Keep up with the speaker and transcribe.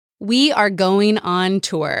We are going on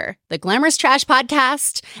tour. The Glamorous Trash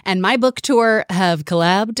podcast and my book tour have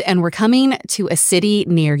collabed, and we're coming to a city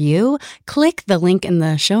near you. Click the link in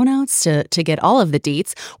the show notes to get all of the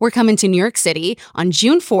deets. We're coming to New York City on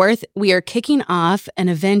June 4th. We are kicking off an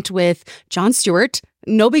event with Jon Stewart.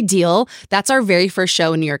 No big deal. That's our very first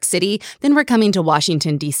show in New York City. Then we're coming to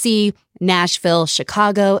Washington, D.C., Nashville,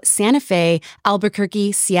 Chicago, Santa Fe,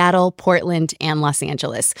 Albuquerque, Seattle, Portland, and Los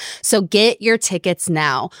Angeles. So get your tickets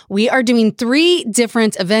now. We are doing 3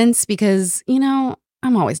 different events because,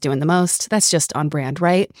 I'm always doing the most. That's just on brand,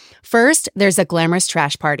 right? First, there's a Glamorous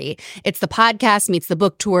Trash Party. It's the podcast meets the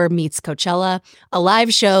book tour meets Coachella, a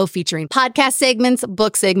live show featuring podcast segments,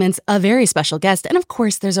 book segments, a very special guest, and of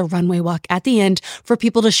course, there's a runway walk at the end for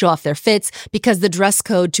people to show off their fits because the dress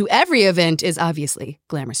code to every event is obviously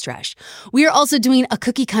Glamorous Trash. We are also doing a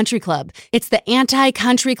cookie country club. It's the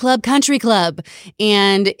anti-country club country club,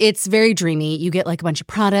 and it's very dreamy. You get like a bunch of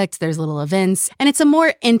products, there's little events, and it's a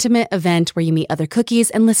more intimate event where you meet other cookies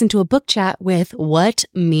and listen to a book chat with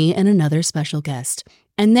me and another special guest.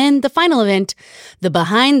 And then the final event, the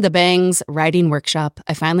Behind the Bangs writing workshop.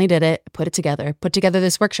 I finally did it, put together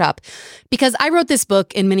this workshop because I wrote this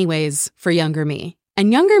book in many ways for younger me.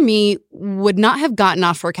 And younger me would not have gotten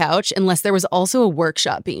off her couch unless there was also a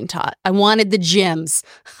workshop being taught. I wanted the gyms.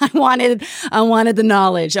 I wanted the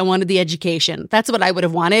knowledge. I wanted the education. That's what I would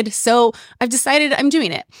have wanted. So I've decided I'm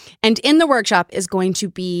doing it. And in the workshop is going to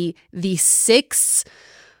be the 6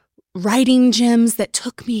 writing gems that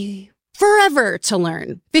took me forever to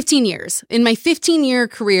learn. 15 years. In my 15-year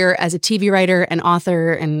career as a TV writer and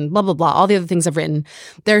author and blah, blah, blah, all the other things I've written,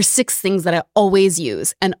 there are 6 things that I always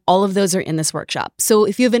use, and all of those are in this workshop. So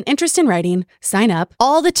if you have an interest in writing, sign up.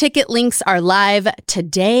 All the ticket links are live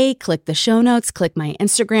today. Click the show notes, click my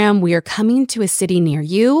Instagram. We are coming to a city near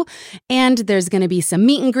you, and there's going to be some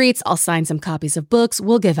meet and greets. I'll sign some copies of books.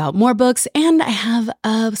 We'll give out more books, and I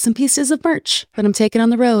have some pieces of merch that I'm taking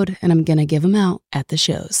on the road, and I'm going to give them out at the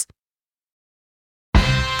shows.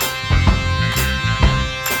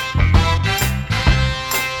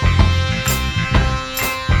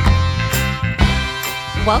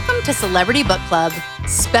 Welcome to Celebrity Book Club,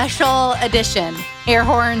 special edition. Air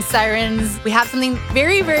horns, sirens. We have something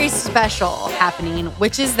very, very special happening,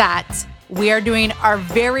 which is that we are doing our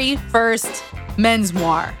very first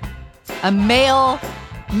mensmoir, a male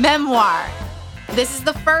memoir. This is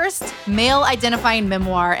the first male-identifying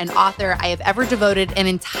memoir and author I have ever devoted an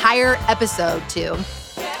entire episode to.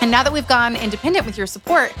 And now that we've gone independent with your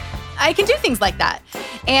support, I can do things like that.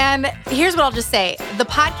 And here's what I'll just say. The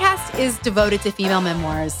podcast is devoted to female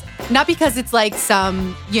memoirs, not because it's like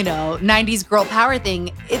some, 90s girl power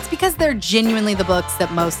thing. It's because they're genuinely the books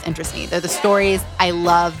that most interest me. They're the stories I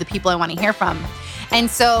love, the people I want to hear from. And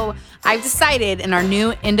so I've decided in our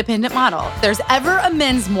new independent model, if there's ever a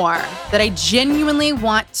mensmoir that I genuinely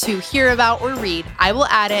want to hear about or read, I will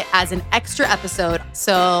add it as an extra episode.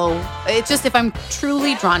 So it's just if I'm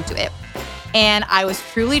truly drawn to it. And I was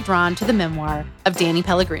truly drawn to the memoir of Danny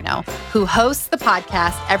Pellegrino, who hosts the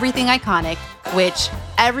podcast Everything Iconic, which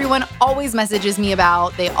everyone always messages me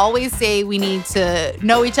about. They always say we need to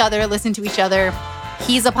know each other, listen to each other.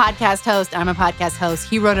 He's a podcast host. I'm a podcast host.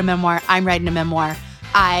 He wrote a memoir. I'm writing a memoir.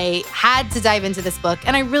 I had to dive into this book,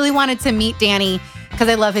 and I really wanted to meet Danny because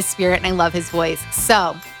I love his spirit and I love his voice.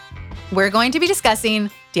 So we're going to be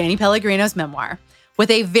discussing Danny Pellegrino's memoir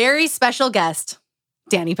with a very special guest,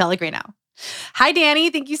 Danny Pellegrino. Hi, Danny.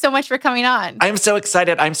 Thank you so much for coming on. I'm so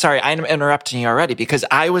excited. I'm sorry. I'm interrupting you already because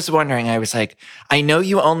I was wondering, I was like, I know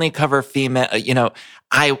you only cover female,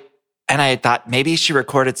 and I thought maybe she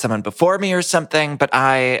recorded someone before me or something, but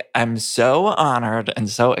I am so honored and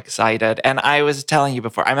so excited. And I was telling you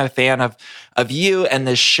before, I'm a fan of you and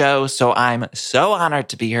this show, so I'm so honored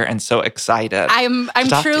to be here and so excited. I'm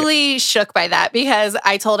truly shook by that because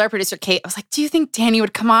I told our producer, Kate, I was like, do you think Danny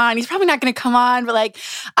would come on? He's probably not going to come on, but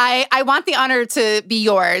I want the honor to be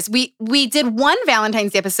yours. We did one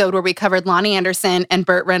Valentine's Day episode where we covered Lonnie Anderson and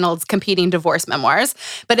Burt Reynolds' competing divorce memoirs,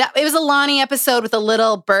 but it was a Lonnie episode with a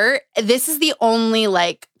little Burt. This is the only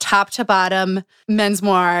top to bottom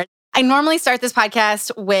mensmoir. I normally start this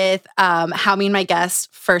podcast with how me and my guest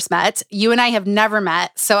first met. You and I have never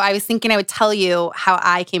met, so I was thinking I would tell you how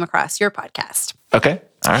I came across your podcast. Okay.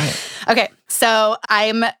 All right. Okay. So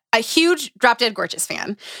I'm a huge Drop Dead Gorgeous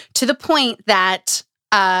fan to the point that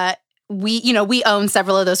we own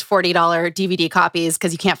several of those $40 DVD copies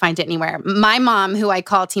because you can't find it anywhere. My mom, who I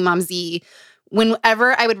call T-Mom Z,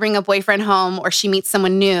 whenever I would bring a boyfriend home or she meets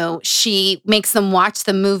someone new, she makes them watch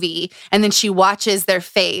the movie and then she watches their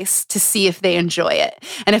face to see if they enjoy it.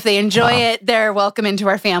 And if they enjoy it, they're welcome into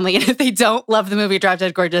our family. And if they don't love the movie Drop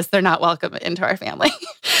Dead Gorgeous, they're not welcome into our family.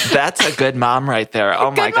 That's a good mom right there.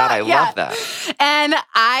 Oh my God, I love that. And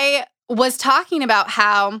I was talking about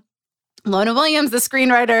how Lona Williams, the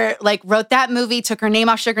screenwriter, like wrote that movie, took her name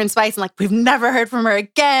off Sugar and Spice, and like, we've never heard from her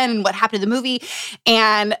again. And what happened to the movie?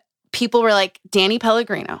 And people were like, Danny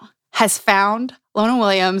Pellegrino has found Lona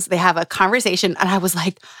Williams. They have a conversation. And I was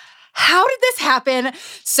like, how did this happen?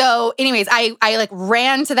 So anyways, I like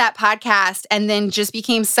ran to that podcast and then just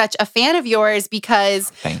became such a fan of yours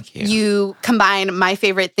because Thank you. You combine my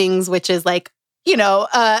favorite things, which is like,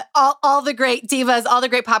 all the great divas, all the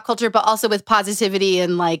great pop culture, but also with positivity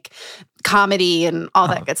and like comedy and all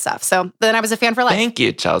that good stuff. So then I was a fan for life. Thank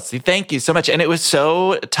you, Chelsea. Thank you so much. And it was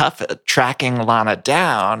so tough tracking Lana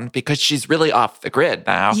down because she's really off the grid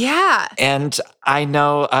now. Yeah. And I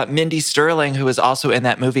know Mindy Sterling, who was also in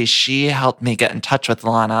that movie, she helped me get in touch with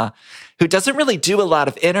Lana, who doesn't really do a lot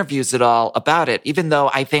of interviews at all about it, even though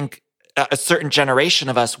I think a certain generation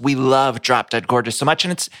of us, we love Drop Dead Gorgeous so much.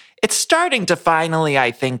 And it's starting to finally,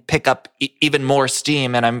 I think, pick up even more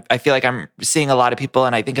steam. And I feel like I'm seeing a lot of people,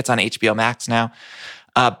 and I think it's on HBO Max now.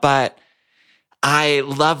 But I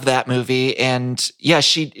love that movie. And yeah,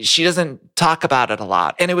 she doesn't talk about it a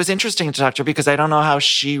lot. And it was interesting to talk to her because I don't know how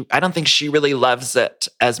I don't think she really loves it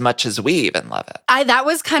as much as we even love it. That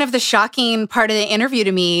was kind of the shocking part of the interview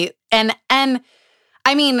to me. And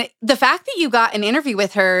I mean, the fact that you got an interview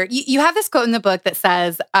with her, you have this quote in the book that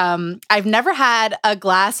says, I've never had a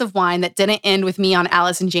glass of wine that didn't end with me on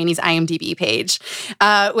Alice and Janie's IMDb page,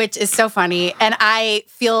 which is so funny. And I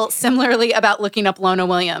feel similarly about looking up Lona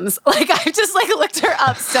Williams. Like, I've just like looked her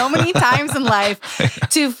up so many times in life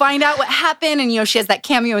to find out what happened. And, she has that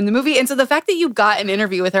cameo in the movie. And so the fact that you got an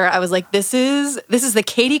interview with her, I was like, this is the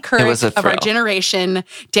Katie Couric of our generation.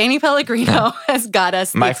 Danny Pellegrino has got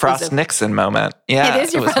us. My Frost Nixon moment. Yeah. It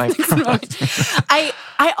is your moment.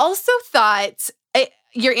 I also thought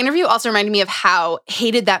your interview also reminded me of how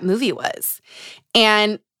hated that movie was.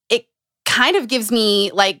 And it kind of gives me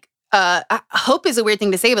like, hope is a weird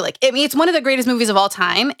thing to say, but like, I mean, it's one of the greatest movies of all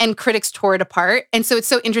time and critics tore it apart. And so it's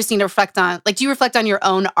so interesting to reflect on, like, do you reflect on your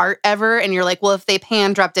own art ever? And you're like, well, if they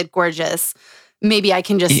pan Drop Dead Gorgeous, maybe I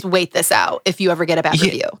can just wait this out if you ever get a bad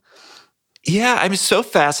review. Yeah, I'm so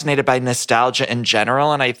fascinated by nostalgia in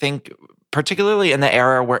general. And I think particularly in the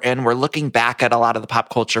era we're in, we're looking back at a lot of the pop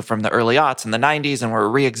culture from the early aughts and the 90s, and we're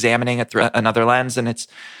re-examining it through another lens. And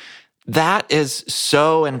that is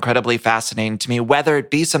so incredibly fascinating to me, whether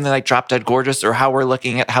it be something like Drop Dead Gorgeous or how we're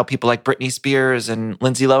looking at how people like Britney Spears and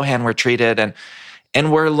Lindsay Lohan were treated.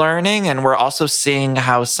 And we're learning, and we're also seeing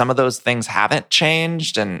how some of those things haven't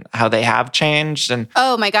changed and how they have changed. And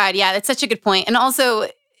oh my God, yeah, that's such a good point. And also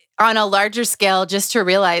on a larger scale, just to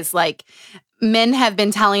realize like, men have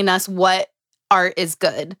been telling us what art is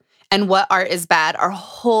good and what art is bad our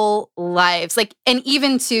whole lives. Like, and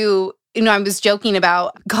even to, I was joking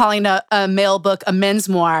about calling a male book a men's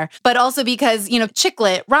memoir, but also because, chick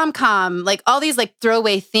lit, rom-com, like all these like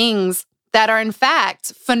throwaway things that are in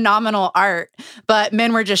fact phenomenal art, but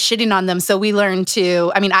men were just shitting on them. So we learned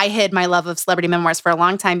I hid my love of celebrity memoirs for a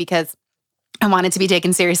long time because I wanted to be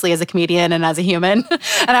taken seriously as a comedian and as a human.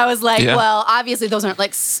 And I was like, well, obviously those aren't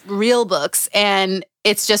like real books. And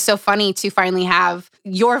it's just so funny to finally have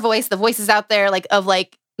your voice, the voices out there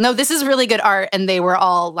no, this is really good art. And they were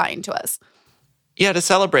all lying to us. Yeah, to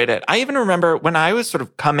celebrate it. I even remember when I was sort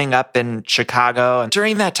of coming up in Chicago, and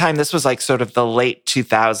during that time, this was like sort of the late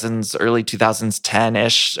 2000s, early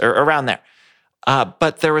 2010-ish, or around there.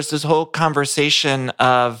 But there was this whole conversation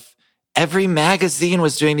of every magazine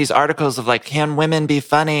was doing these articles of like, can women be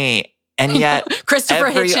funny? And yet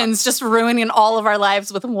Christopher Hitchens just ruining all of our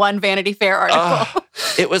lives with one Vanity Fair article.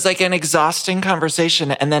 It was like an exhausting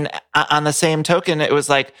conversation. And then on the same token, it was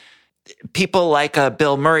like people like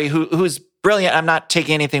Bill Murray, who's brilliant. I'm not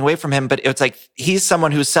taking anything away from him, but it's like he's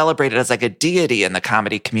someone who's celebrated as like a deity in the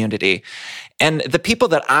comedy community. And the people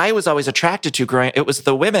that I was always attracted to growing, it was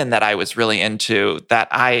the women that I was really into, that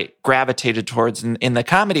I gravitated towards in the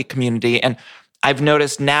comedy community. And I've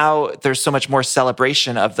noticed now there's so much more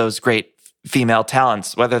celebration of those great female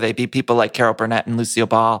talents, whether they be people like Carol Burnett and Lucille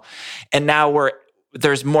Ball. And now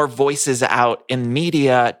there's more voices out in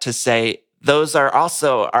media to say those are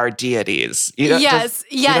also our deities. Yes.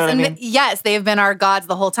 You know what I mean? Yes, they have been our gods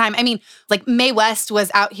the whole time. I mean, like Mae West was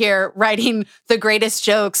out here writing the greatest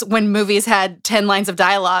jokes when movies had 10 lines of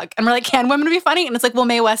dialogue. And we're like, can women be funny? And it's like, well,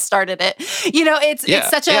 Mae West started it. It's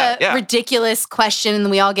such a ridiculous question. And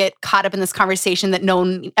we all get caught up in this conversation that no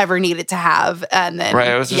one ever needed to have. And then, right,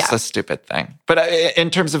 it was just a stupid thing. But in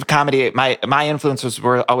terms of comedy, my influences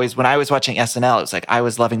were always, when I was watching SNL, it was like I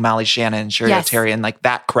was loving Molly Shannon and Sherry O'Terry. And like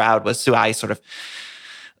that crowd was who I sort of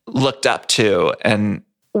looked up to, and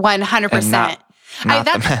 100%. Not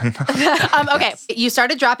the men. Okay, you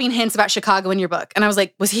started dropping hints about Chicago in your book, and I was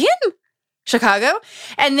like, was he in Chicago?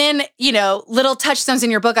 And then, little touchstones in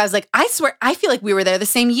your book, I was like, I swear, I feel like we were there the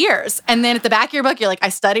same years. And then at the back of your book, you're like, I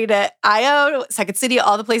studied at IO, Second City,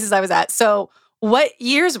 all the places I was at. So what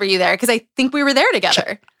years were you there? Because I think we were there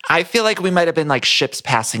together. I feel like we might have been like ships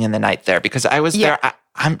passing in the night there, because I was there.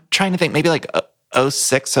 I'm trying to think, maybe like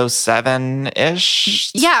 06,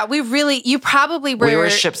 07-ish. Yeah, you probably were. We were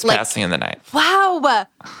ships passing in the night. Wow.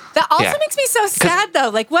 That also makes me so sad, though.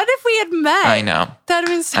 Like, what if we had met? I know. That would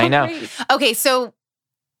have been so great. Okay, so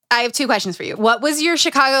I have two questions for you. What was your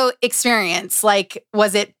Chicago experience? Like,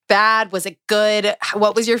 was it bad? Was it good?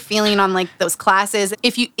 What was your feeling on, like, those classes?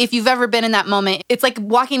 If you've ever been in that moment, it's like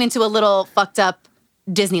walking into a little fucked up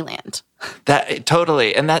Disneyland. That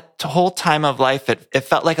totally. And that whole time of life, it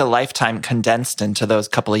felt like a lifetime condensed into those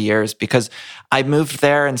couple of years, because I moved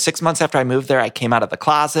there, and 6 months after I moved there, I came out of the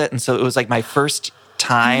closet. And so it was like my first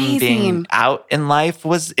time being out in life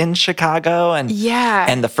was in Chicago. And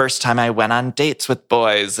the first time I went on dates with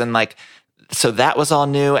boys. And like, so that was all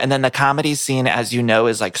new. And then the comedy scene, as you know,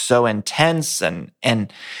 is like so intense, and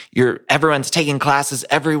everyone's taking classes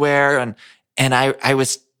everywhere. And I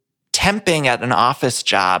was temping at an office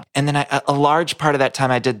job. And then a large part of that time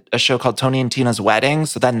I did a show called Tony and Tina's Wedding.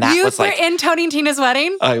 So then that was like... You were in Tony and Tina's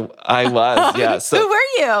Wedding? I was, yeah. So who were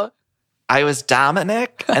you? I was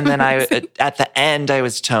Dominic, and then at the end I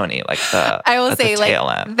was Tony, like I will say, like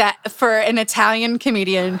end. That for an Italian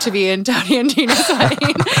comedian to be in Tony and Tina's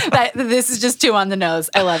Wedding, this is just too on the nose.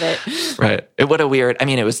 I love it. Right. What a weird. I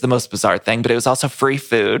mean, it was the most bizarre thing, but it was also free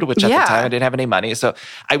food, which at the time I didn't have any money, so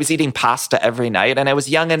I was eating pasta every night, and I was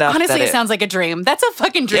young enough. Honestly, it sounds like a dream. That's a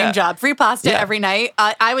fucking dream job. Free pasta every night.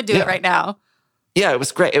 I would do it right now. Yeah, it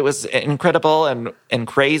was great. It was incredible and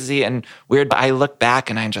crazy and weird. But I look back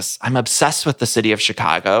and I'm obsessed with the city of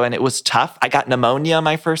Chicago. And it was tough. I got pneumonia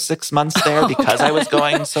my first 6 months there because I was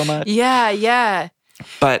going so much. Yeah.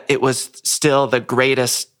 But it was still the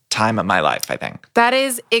greatest time of my life, I think. That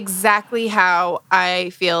is exactly how I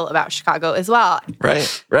feel about Chicago as well.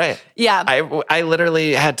 Right. Yeah. I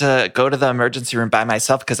literally had to go to the emergency room by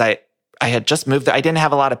myself because I had just moved there. I didn't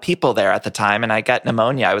have a lot of people there at the time, and I got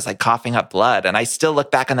pneumonia. I was like coughing up blood, and I still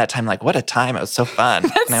look back on that time like, what a time. It was so fun.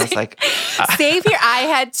 And I was like... Save here. I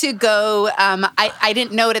had to go... I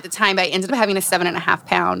didn't know it at the time, but I ended up having a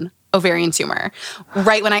 7.5-pound ovarian tumor.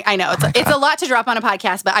 Right when I know. It's a lot to drop on a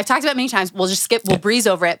podcast, but I've talked about it many times. We'll just we'll breeze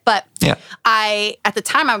over it. But at the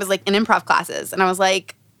time, I was like in improv classes, and I was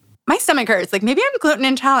like, my stomach hurts. Like, maybe I'm gluten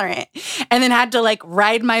intolerant. And then had to like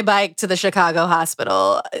ride my bike to the Chicago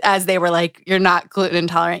hospital as they were like, you're not gluten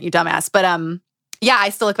intolerant, you dumbass. But I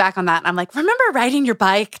still look back on that and I'm like, remember riding your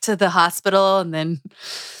bike to the hospital and then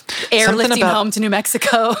airlifting home to New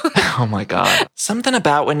Mexico? Oh my God. Something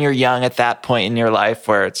about when you're young at that point in your life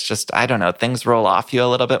where it's just, I don't know, things roll off you a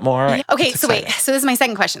little bit more. Okay, so wait. So this is my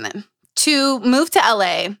second question then. To move to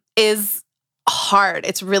LA is hard.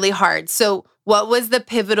 It's really hard. So what was the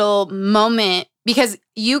pivotal moment? Because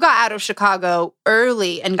you got out of Chicago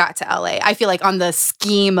early and got to LA. I feel like on the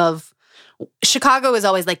scheme of Chicago is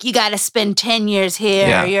always like, you got to spend 10 years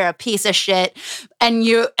here. Or you're a piece of shit.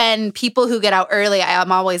 And people who get out early,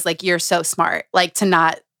 I'm always like, you're so smart. Like to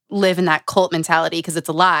not live in that cult mentality because it's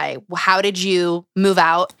a lie. How did you move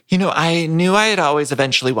out? I knew I had always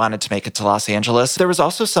eventually wanted to make it to Los Angeles. There was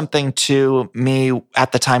also something to me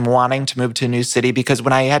at the time wanting to move to a new city because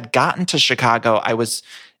when I had gotten to Chicago, I was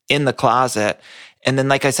in the closet. And then,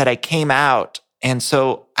 like I said, I came out. And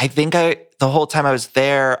so I think the whole time I was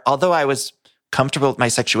there, although I was comfortable with my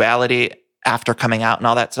sexuality after coming out and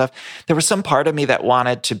all that stuff, there was some part of me that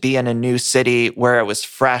wanted to be in a new city where it was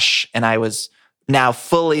fresh and I was now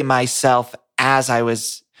fully myself as I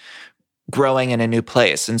was growing in a new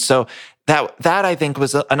place. And so that I think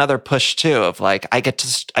was another push too of like, I get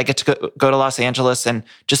to go to Los Angeles and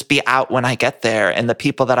just be out when I get there. And the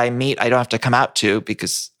people that I meet, I don't have to come out to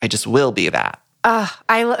because I just will be that.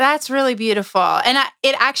 That's really beautiful. And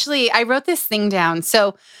I wrote this thing down.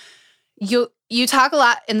 So you talk a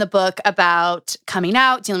lot in the book about coming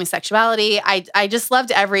out, dealing with sexuality. I just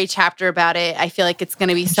loved every chapter about it. I feel like it's going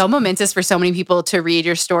to be so momentous for so many people to read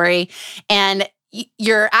your story. And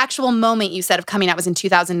your actual moment, you said, of coming out was in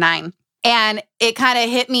 2009. And it kind of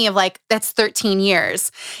hit me of like, that's 13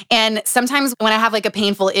 years. And sometimes when I have like a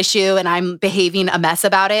painful issue and I'm behaving a mess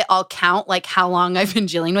about it, I'll count like how long I've been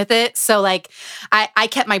dealing with it. So like I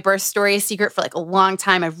kept my birth story a secret for like a long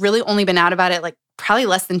time. I've really only been out about it like probably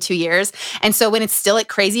less than 2 years. And so when it's still like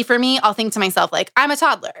crazy for me, I'll think to myself, like, I'm a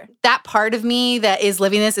toddler. That part of me that is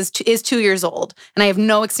living this is 2 years old and I have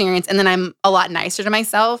no experience. And then I'm a lot nicer to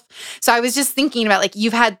myself. So I was just thinking about like,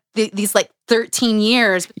 you've had these like 13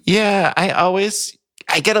 years. Yeah,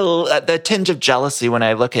 I get the tinge of jealousy when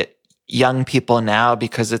I look at young people now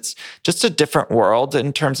because it's just a different world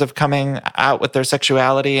in terms of coming out with their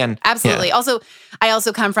sexuality. And absolutely. Yeah. Also, I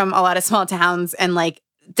also come from a lot of small towns and like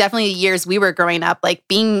definitely the years we were growing up, like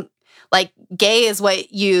being like gay is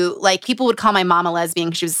what you like. People would call my mom a lesbian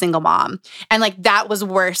because she was a single mom. And like that was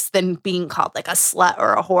worse than being called like a slut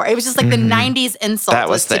or a whore. It was just like the 90s insult. That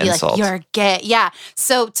was the to be insult. Like, you're gay. Yeah.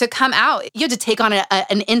 So to come out, you had to take on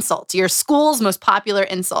an insult, your school's most popular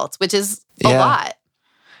insult, which is a lot.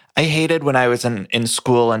 I hated when I was in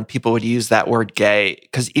school and people would use that word gay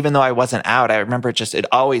because even though I wasn't out, I remember it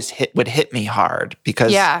always would hit me hard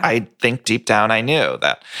because I think deep down I knew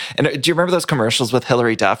that. And do you remember those commercials with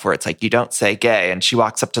Hillary Duff where it's like, you don't say gay and she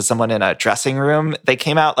walks up to someone in a dressing room? They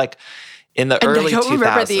came out like in the early 2000s. I don't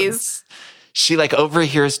remember these. She like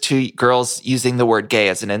overhears two girls using the word gay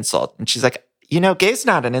as an insult. And she's like, gay's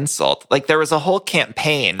not an insult. Like there was a whole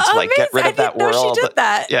campaign to like get rid of that word. She did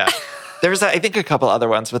that. Yeah. There's, I think, a couple other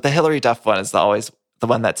ones, but the Hillary Duff one is always the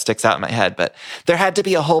one that sticks out in my head. But there had to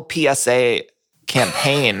be a whole PSA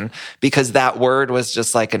campaign because that word was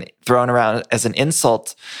just like thrown around as an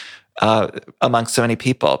insult amongst so many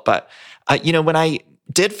people. But, when I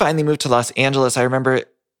did finally move to Los Angeles, I remember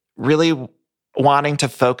really wanting to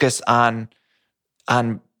focus on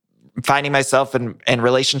finding myself in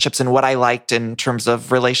relationships and what I liked in terms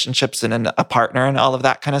of relationships and a partner and all of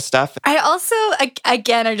that kind of stuff. I also,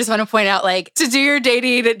 again, I just want to point out, like, to do your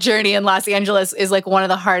dating journey in Los Angeles is like one of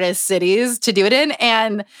the hardest cities to do it in.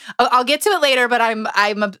 And I'll get to it later, but I'm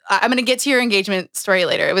going to get to your engagement story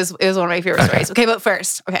later. It was one of my favorite stories. Okay, but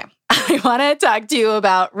first, I want to talk to you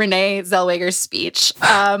about Renee Zellweger's speech.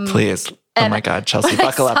 Please. Oh my God, Chelsea,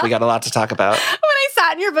 buckle up. We got a lot to talk about. When I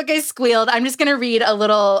sat in your book, I squealed. I'm just going to read a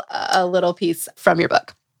little piece from your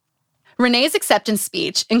book. Renee's acceptance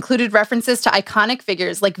speech included references to iconic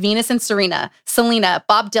figures like Venus and Serena, Selena,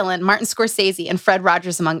 Bob Dylan, Martin Scorsese, and Fred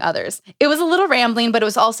Rogers, among others. It was a little rambling, but it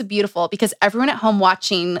was also beautiful because everyone at home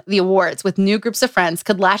watching the awards with new groups of friends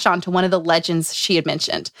could latch on to one of the legends she had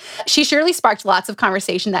mentioned. She surely sparked lots of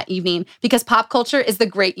conversation that evening because pop culture is the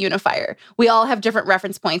great unifier. We all have different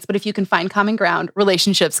reference points, but if you can find common ground,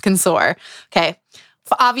 relationships can soar. Okay.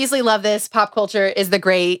 Obviously love this. Pop culture is the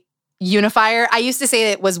great unifier. I used to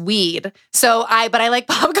say it was weed. But I like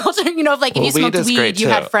pop culture, if you smoked weed, you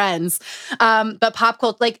had friends. But pop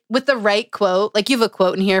culture, like with the right quote, like you have a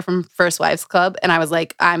quote in here from First Wives Club. And I was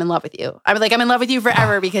like, I'm in love with you. I was like, I'm in love with you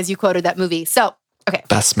forever because you quoted that movie. So, okay.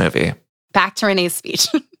 Best movie. Back to Renee's speech.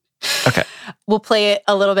 Okay. We'll play it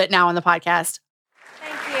a little bit now on the podcast.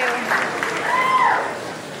 Thank you.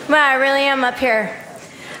 Well, I really am up here.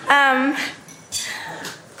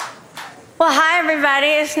 Well, hi, everybody.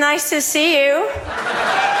 It's nice to see you.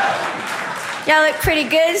 Y'all look pretty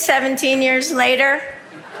good 17 years later.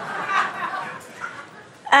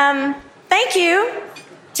 Thank you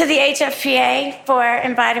to the HFPA for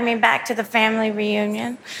inviting me back to the family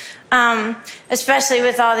reunion, especially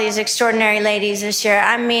with all these extraordinary ladies this year.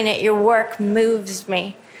 I mean it. Your work moves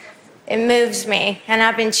me. It moves me. And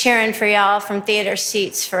I've been cheering for y'all from theater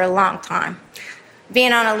seats for a long time.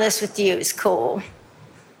 Being on a list with you is cool.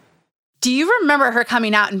 Do you remember her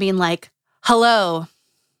coming out and being like, hello,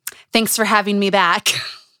 thanks for having me back?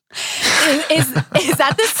 Is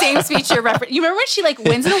that the same speech you're referencing? You remember when she like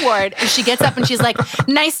wins an award and she gets up and she's like,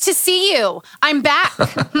 nice to see you. I'm back.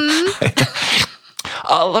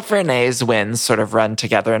 All of Renee's wins sort of run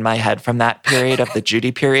together in my head from that period of the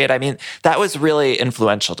Judy period. I mean, that was really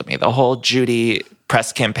influential to me, the whole Judy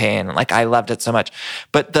press campaign. Like, I loved it so much.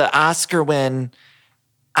 But the Oscar win,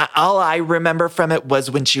 all I remember from it was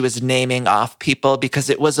when she was naming off people because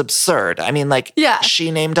it was absurd. I mean, she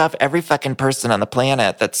named off every fucking person on the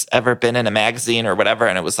planet that's ever been in a magazine or whatever.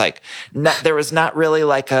 And it was like, there was not really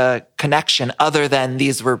like a connection other than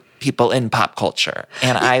these were people in pop culture.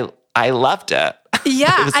 And I loved it.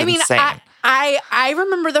 Yeah. It was insane. I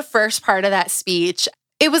remember the first part of that speech.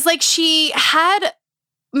 It was like she had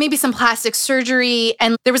maybe some plastic surgery.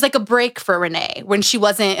 And there was like a break for Renee when she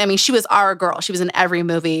wasn't, I mean, she was our girl. She was in every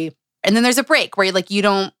movie. And then there's a break where like you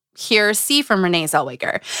don't hear or see from Renee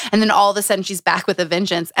Zellweger. And then all of a sudden she's back with a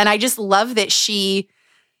vengeance. And I just love that she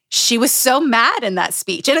was so mad in that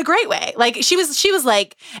speech in a great way. Like she was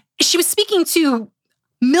speaking to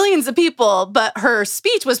millions of people, but her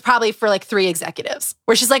speech was probably for like 3 executives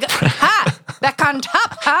where she's like, ha, back on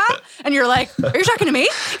top, huh? And you're like, are you talking to me?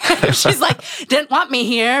 She's like, didn't want me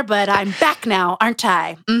here, but I'm back now, aren't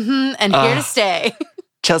I? Mm-hmm, and here to stay.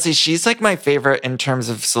 Chelsea, she's like my favorite in terms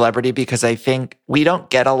of celebrity because I think we don't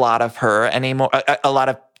get a lot of her anymore, a lot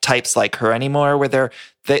of types like her anymore where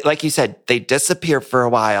they, like you said, they disappear for a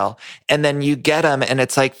while and then you get them and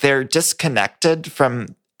it's like they're disconnected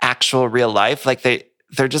from actual real life. Like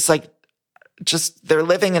they're just like, they're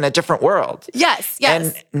living in a different world. Yes.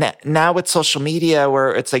 And now with social media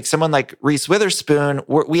where it's like someone like Reese Witherspoon,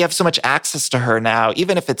 we have so much access to her now,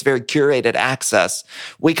 even if it's very curated access,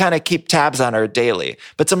 we kind of keep tabs on her daily.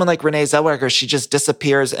 But someone like Renee Zellweger, she just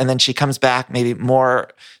disappears and then she comes back maybe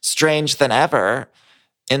more strange than ever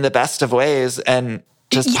in the best of ways and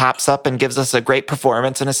just pops up and gives us a great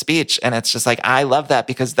performance and a speech. And it's just like, I love that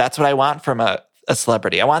because that's what I want from a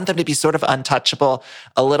celebrity. I want them to be sort of untouchable,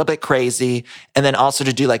 a little bit crazy, and then also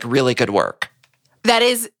to do like really good work. That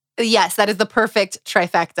is the perfect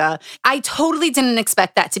trifecta. I totally didn't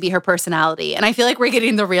expect that to be her personality. And I feel like we're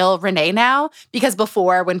getting the real Renee now because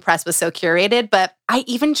before when press was so curated, but I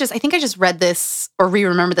think I just read this or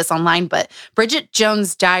remembered this online, but Bridget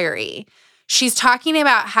Jones' Diary, she's talking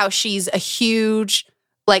about how she's a huge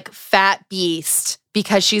like fat beast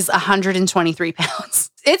because she's 123 pounds.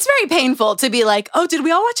 It's very painful to be like, oh, did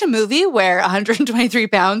we all watch a movie where 123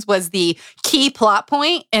 pounds was the key plot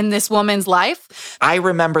point in this woman's life? I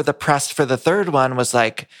remember the press for the third one was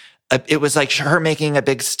like, it was like her making a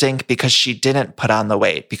big stink because she didn't put on the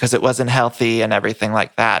weight because it wasn't healthy and everything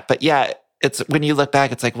like that. But yeah, it's when you look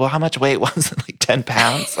back, it's like, well, how much weight was it? Like 10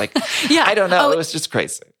 pounds? Like, yeah. I don't know. It was just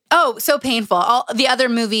crazy. Oh, so painful. The other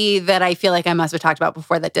movie that I feel like I must have talked about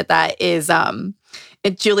before that did that is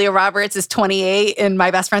Julia Roberts is 28 in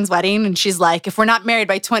My Best Friend's Wedding. And she's like, if we're not married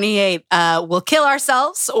by 28, we'll kill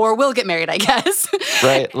ourselves or we'll get married, I guess.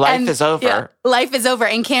 Right. Life is over. Yeah, life is over.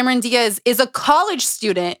 And Cameron Diaz is a college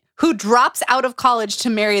student who drops out of college to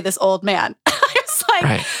marry this old man. It's like,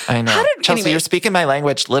 right. I know. Chelsea, you're speaking my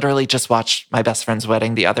language. Literally just watched My Best Friend's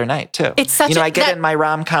Wedding the other night, too. It's such I get in my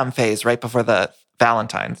rom-com phase right before the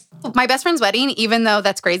Valentine's. My Best Friend's Wedding, even though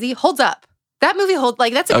that's crazy, holds up. That movie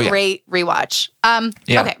that's a great rewatch.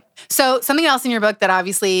 Okay. So something else in your book that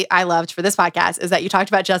obviously I loved for this podcast is that you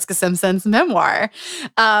talked about Jessica Simpson's memoir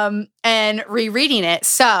and rereading it.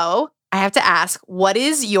 So I have to ask, what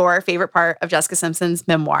is your favorite part of Jessica Simpson's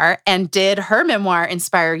memoir? And did her memoir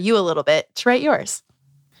inspire you a little bit to write yours?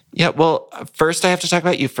 Yeah, well, first I have to talk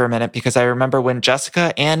about you for a minute because I remember when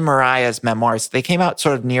Jessica and Mariah's memoirs, they came out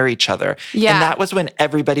sort of near each other. Yeah. And that was when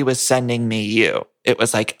everybody was sending me you. It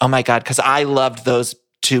was like, oh my God, because I loved those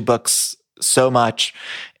 2 books so much.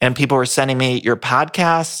 And people were sending me your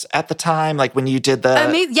podcasts at the time, like when you did those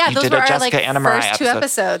were our Jessica and Mariah first 2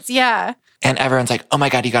 episodes. Yeah. And everyone's like, oh my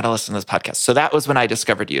God, you got to listen to this podcast. So that was when I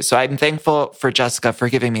discovered you. So I'm thankful for Jessica for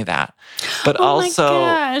giving me that. But also,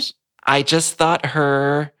 I just thought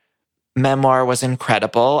her memoir was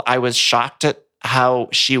incredible. I was shocked at how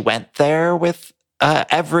she went there with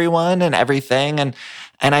everyone and everything. And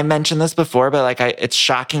I mentioned this before, but it's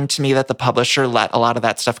shocking to me that the publisher let a lot of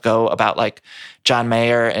that stuff go about like John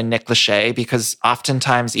Mayer and Nick Lachey, because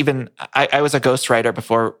oftentimes even I was a ghostwriter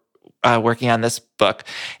before working on this book,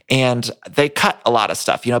 and they cut a lot of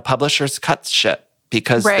stuff. Publishers cut shit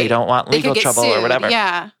because they don't want legal trouble or whatever.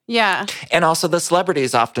 Yeah. Yeah. And also the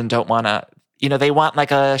celebrities often don't want to, they want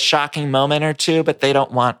like a shocking moment or two, but they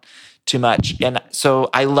don't want too much. And so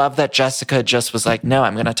I love that Jessica just was like, no,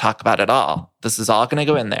 I'm going to talk about it all. This is all going to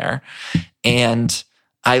go in there. And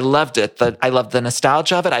I loved it. I love the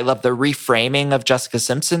nostalgia of it. I love the reframing of Jessica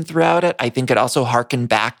Simpson throughout it. I think it also harkened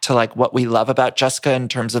back to like what we love about Jessica in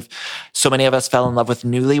terms of so many of us fell in love with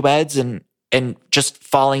Newlyweds and just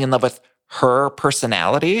falling in love with her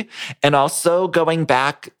personality. And also going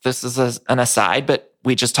back, this is an aside, but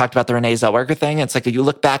we just talked about the Renee Zellweger thing. It's like, you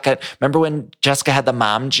look back at, remember when Jessica had the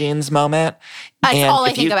mom jeans moment? That's all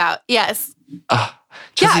I think about. Yes.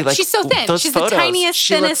 Chelsea, she's so thin. She's the tiniest,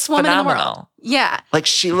 thinnest woman in the world. Yeah. Like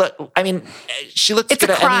she looks good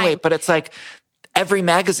at any weight, but it's like every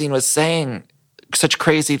magazine was saying such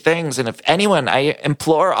crazy things. And if anyone, I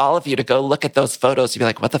implore all of you to go look at those photos. You'd be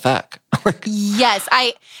like, what the fuck? Yes.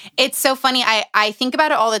 It's so funny. I think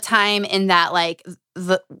about it all the time in that like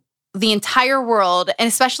the entire world, and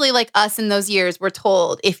especially like us in those years, were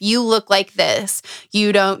told, if you look like this,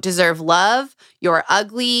 you don't deserve love, you're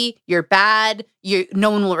ugly, you're bad,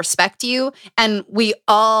 no one will respect you. And we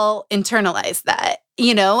all internalize that,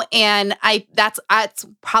 and that's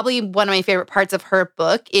probably one of my favorite parts of her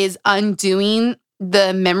book is undoing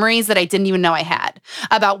the memories that I didn't even know I had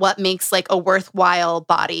about what makes like a worthwhile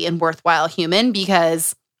body and worthwhile human,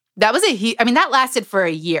 because that was that lasted for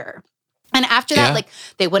a year. And after that, like,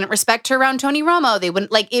 they wouldn't respect her around Tony Romo. They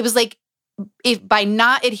wouldn't, like, it was like, if by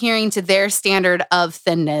not adhering to their standard of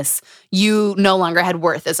thinness, you no longer had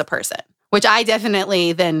worth as a person, which I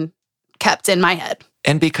definitely then kept in my head.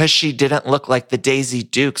 And because she didn't look like the Daisy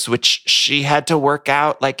Dukes, which she had to work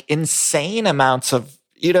out like insane amounts of,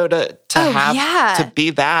 to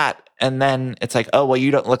be that. And then it's like, oh, well,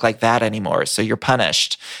 you don't look like that anymore, so you're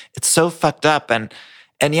punished. It's so fucked up.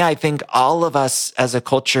 And yeah, I think all of us as a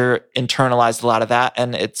culture internalized a lot of that,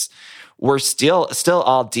 and we're still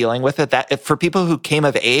all dealing with it. That for people who came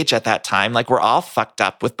of age at that time, like, we're all fucked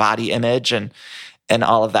up with body image and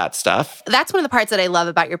all of that stuff. That's one of the parts that I love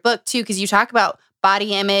about your book too, because you talk about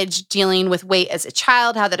body image, dealing with weight as a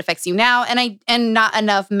child, how that affects you now, and not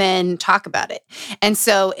enough men talk about it. And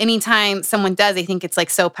so anytime someone does, I think it's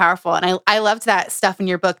like so powerful. And I loved that stuff in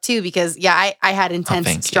your book too, because I had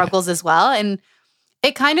intense struggles as well, and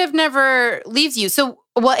it kind of never leaves you. So,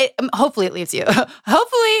 hopefully it leaves you.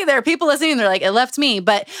 Hopefully there are people listening and they're like, it left me,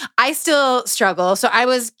 but I still struggle. So I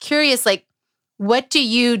was curious, like, what do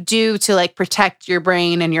you do to like protect your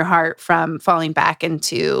brain and your heart from falling back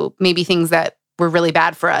into maybe things that were really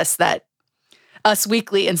bad for us that Us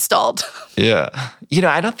Weekly installed? Yeah.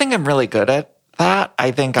 I don't think I'm really good at that. I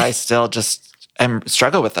think I still just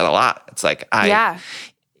struggle with it a lot. It's like,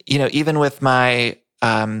 even with my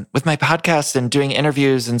podcast and doing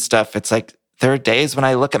interviews and stuff, it's like there are days when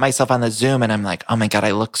I look at myself on the Zoom and I'm like, oh my God,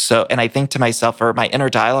 I look so, and I think to myself, or my inner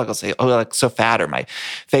dialogue will say, oh, I look so fat, or my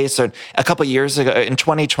face. Or a couple of years ago in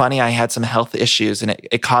 2020, I had some health issues and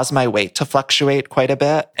it caused my weight to fluctuate quite a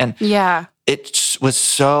bit. And it was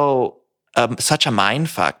such a mind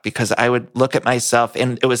fuck, because I would look at myself,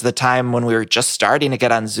 and it was the time when we were just starting to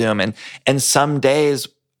get on Zoom. And some days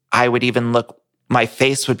I would even my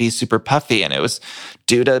face would be super puffy, and it was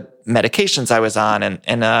due to medications I was on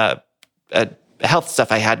and health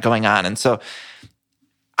stuff I had going on. And so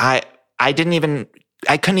I couldn't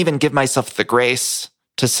even give myself the grace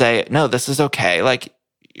to say, no, this is okay. Like,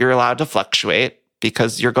 you're allowed to fluctuate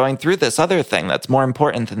because you're going through this other thing that's more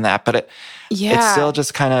important than that. But it still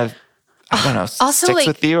just kind of, I don't know, also, sticks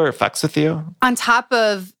with you or fucks with you. On top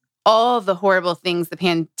of all the horrible things the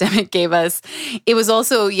pandemic gave us, it was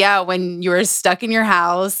also, when you were stuck in your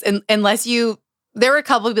house, and there were a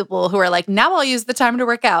couple of people who were like, now I'll use the time to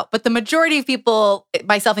work out. But the majority of people,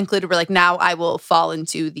 myself included, were like, now I will fall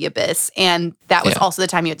into the abyss. And that was also the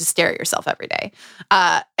time you had to stare at yourself every day.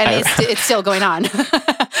 It's still going on.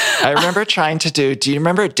 I remember trying to do you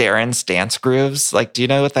remember Darren's dance grooves? Like, do you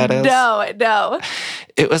know what that is? No.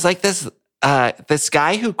 It was like this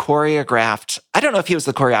guy who choreographed, I don't know if he was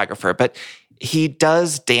the choreographer, but he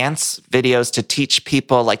does dance videos to teach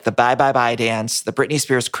people, like the Bye Bye Bye dance, the Britney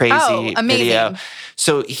Spears Crazy video.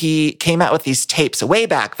 So he came out with these tapes way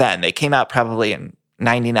back then. They came out probably in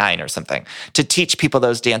 99 or something, to teach people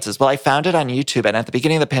those dances. Well, I found it on YouTube. And at the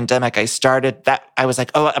beginning of the pandemic, I started that. I was like,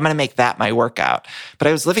 oh, I'm going to make that my workout. But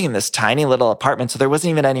I was living in this tiny little apartment, so there wasn't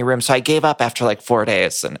even any room. So I gave up after like 4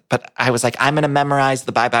 days. But I was like, I'm going to memorize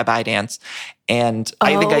the Bye Bye Bye dance. And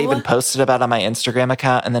I think I even posted about it on my Instagram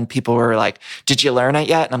account. And then people were like, did you learn it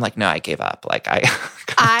yet? And I'm like, no, I gave up. Like,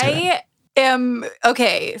 I am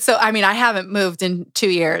okay. So, I haven't moved in 2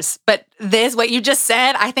 years, but what you just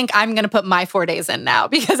said, I think I'm going to put my 4 days in now,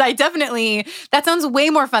 because that sounds way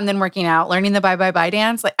more fun than working out, learning the Bye Bye Bye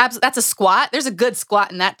dance. Like, that's a squat. There's a good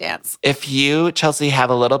squat in that dance. If you, Chelsea, have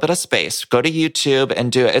a little bit of space, go to YouTube and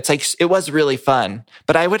do it. It's like, it was really fun.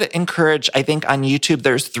 But I would encourage, I think on YouTube,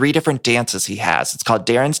 there's 3 different dances he has. It's called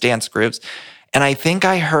Darren's Dance Grooves. And I think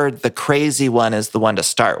I heard the crazy one is the one to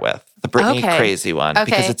start with, the Britney crazy one,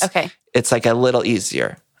 because it's like a little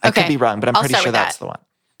easier. I could be wrong, but I'm pretty sure that's the one.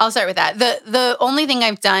 I'll start with that. The only thing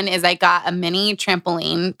I've done is I got a mini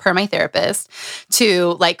trampoline per my therapist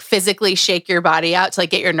to like physically shake your body out to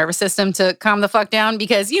like get your nervous system to calm the fuck down,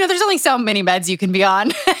 because there's only so many meds you can be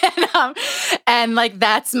on. and like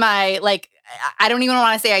that's my like, I don't even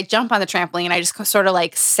want to say I jump on the trampoline. I just sort of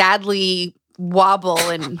like sadly wobble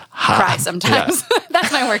and cry sometimes. Yeah.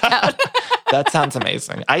 That's my workout. That sounds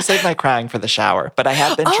amazing. I save my crying for the shower, but I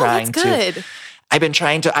have been I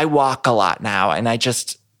walk a lot now, and I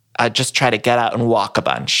just try to get out and walk a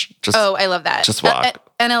bunch. I love that. Just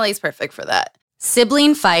walk. And LA is perfect for that.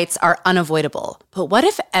 Sibling fights are unavoidable, but what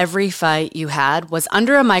if every fight you had was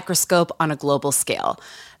under a microscope on a global scale?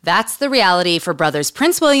 That's the reality for brothers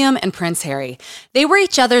Prince William and Prince Harry. They were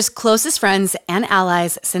each other's closest friends and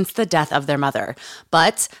allies since the death of their mother.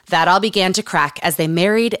 But that all began to crack as they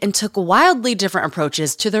married and took wildly different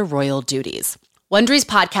approaches to their royal duties. Wondery's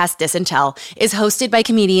podcast Dis and Tell is hosted by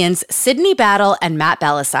comedians Sydney Battle and Matt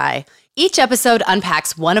Belisai. Each episode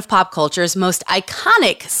unpacks one of pop culture's most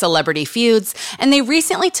iconic celebrity feuds, and they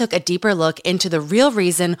recently took a deeper look into the real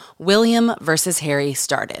reason William versus Harry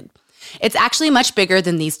started. It's actually much bigger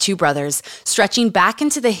than these two brothers, stretching back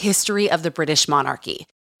into the history of the British monarchy.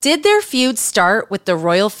 Did their feud start with the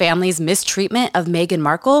royal family's mistreatment of Meghan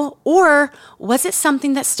Markle, or was it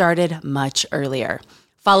something that started much earlier?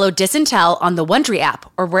 Follow Dis and Tell on the Wondery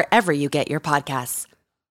app or wherever you get your podcasts.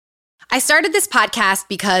 I started this podcast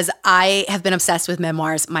because I have been obsessed with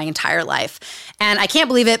memoirs my entire life. And I can't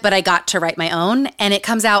believe it, but I got to write my own. And it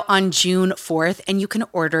comes out on June 4th, and you can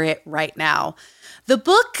order it right now. The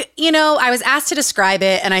book, I was asked to describe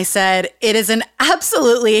it, and I said, it is an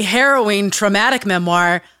absolutely harrowing, traumatic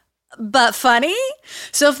memoir, but funny.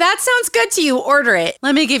 So if that sounds good to you, order it.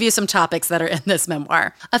 Let me give you some topics that are in this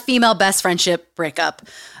memoir. A female best friendship breakup.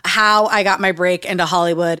 How I got my break into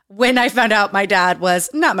Hollywood. When I found out my dad was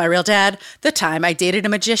not my real dad. The time I dated a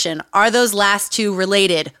magician. Are those last two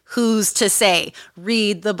related? Who's to say?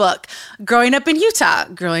 Read the book. Growing up in Utah.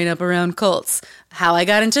 Growing up around cults. How I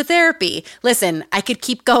got into therapy. Listen, I could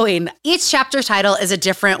keep going. Each chapter title is a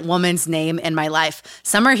different woman's name in my life.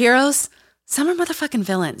 Some are heroes. Some are motherfucking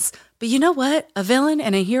villains. But you know what? A villain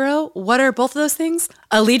and a hero, what are both of those things?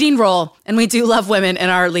 A leading role. And we do love women in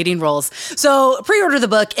our leading roles. So pre-order the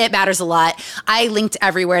book. It matters a lot. I linked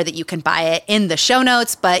everywhere that you can buy it in the show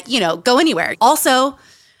notes, but go anywhere. Also,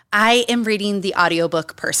 I am reading the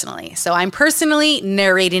audiobook personally. So I'm personally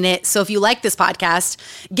narrating it. So if you like this podcast,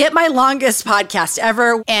 get my longest podcast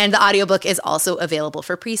ever. And the audiobook is also available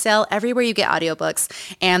for pre-sale everywhere you get audiobooks.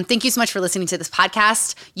 And thank you so much for listening to this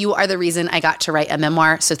podcast. You are the reason I got to write a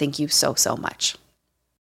memoir. So thank you so, so much.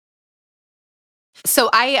 So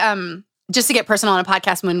I, just to get personal on a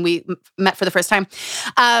podcast when we met for the first time,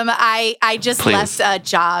 I just left a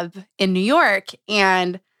job in New York,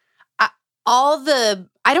 and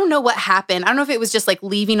I don't know what happened. I don't know if it was just like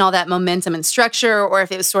leaving all that momentum and structure, or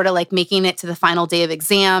if it was sort of like making it to the final day of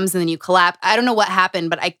exams and then you collapse. I don't know what happened,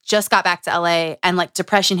 but I just got back to LA and like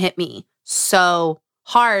depression hit me so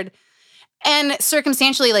hard. And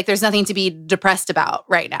circumstantially, like there's nothing to be depressed about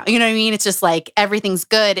right now. You know what I mean? It's just like everything's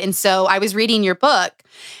good. And so I was reading your book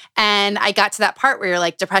and I got to that part where you're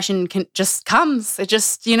like, depression just comes. It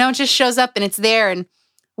just, it just shows up and it's there. And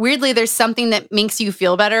weirdly, there's something that makes you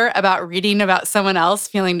feel better about reading about someone else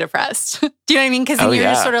feeling depressed. Do you know what I mean? Because then you're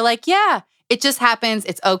just sort of like, yeah, it just happens.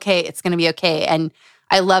 It's okay. It's going to be okay. And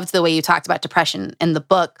I loved the way you talked about depression in the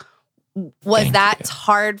book. Was that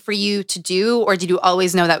hard for you to do, or did you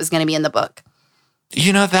always know that was going to be in the book?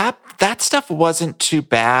 That stuff wasn't too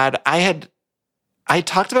bad. I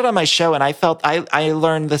talked about it on my show, and I felt I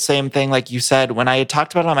learned the same thing, like you said. When I had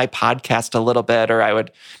talked about it on my podcast a little bit, or I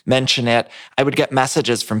would mention it, I would get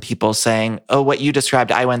messages from people saying, oh, what you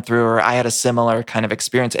described, I went through, or I had a similar kind of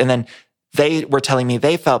experience. And then they were telling me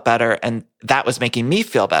they felt better, and that was making me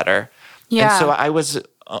feel better. Yeah. And so I was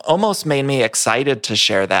almost made me excited to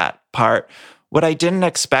share that part. What I didn't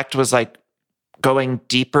expect was like going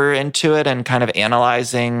deeper into it and kind of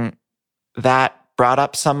analyzing that brought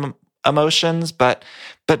up some emotions, but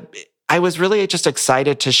I was really just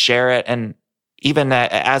excited to share it. And even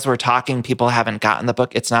as we're talking, people haven't gotten the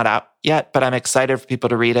book. It's not out yet, but I'm excited for people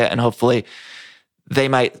to read it. And hopefully they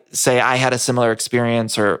might say, I had a similar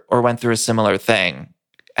experience or went through a similar thing.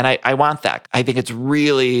 And I want that. I think it's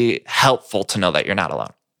really helpful to know that you're not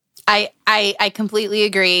alone. I completely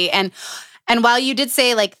agree. And while you did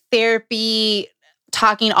say like therapy,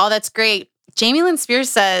 talking, all that's great, Jamie Lynn Spears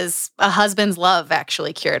says a husband's love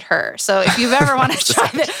actually cured her. So if you've ever want to try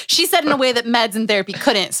that, she said in a way that meds and therapy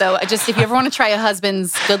couldn't. So just if you ever want to try a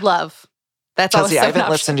husband's good love, that's all. Chelsea, I haven't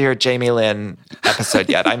listened to your Jamie Lynn episode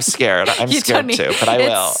yet. I'm scared. I'm scared too, but I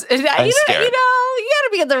will. I'm scared. You gotta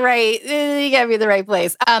be in the right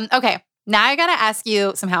place. Okay, now I gotta ask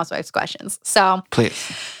you some housewives questions. So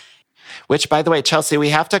please. Which, by the way, Chelsea, we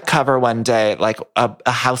have to cover one day, like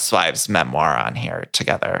a housewives memoir on here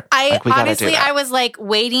together. I was like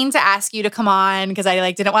waiting to ask you to come on because I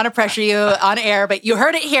like didn't want to pressure you on air, but you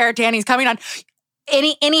heard it here. Danny's coming on.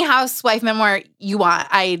 Any housewife memoir you want,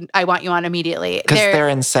 I want you on immediately. Because they're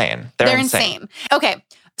insane. They're insane. Okay,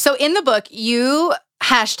 so in the book, you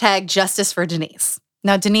hashtag justice for Denise.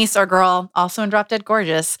 Now, Denise, our girl, also in Drop Dead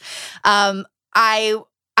Gorgeous. I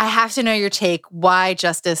I have to know your take. Why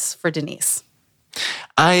justice for Denise?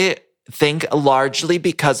 I think largely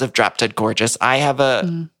because of Drop Dead Gorgeous. I have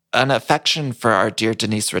an affection for our dear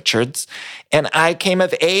Denise Richards. And I came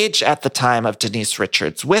of age at the time of Denise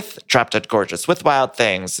Richards with Drop Dead Gorgeous, with Wild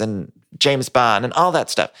Things and James Bond and all that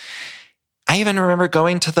stuff. I even remember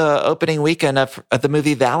going to the opening weekend of the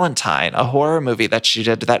movie Valentine, a horror movie that she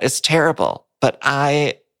did that is terrible. But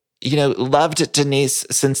I, loved Denise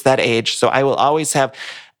since that age. So I will always have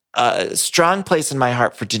a strong place in my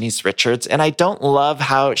heart for Denise Richards. And I don't love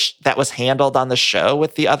how that was handled on the show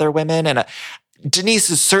with the other women. And Denise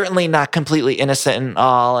is certainly not completely innocent in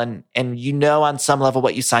all. And on some level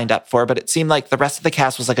what you signed up for. But it seemed like the rest of the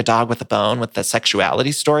cast was like a dog with a bone with the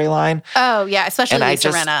sexuality storyline. Oh, yeah. Especially Lisa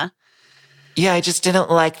Rinna. Yeah, I just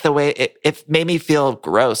didn't like the way it made me feel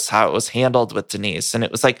gross how it was handled with Denise. And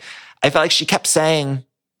it was like, I felt like she kept saying,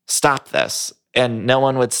 stop this. And no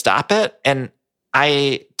one would stop it. And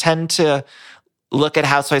I tend to look at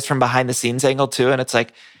Housewives from behind the scenes angle too. And it's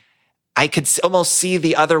like, I could almost see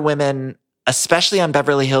the other women, especially on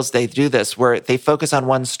Beverly Hills, they do this where they focus on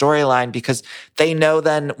one storyline because they know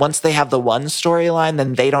then once they have the one storyline,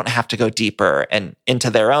 then they don't have to go deeper and into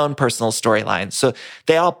their own personal storyline. So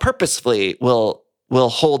they all purposefully will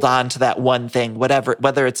hold on to that one thing,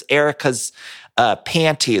 whether it's Erica's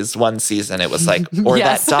panties one season, it was like, or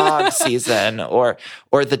that dog season, or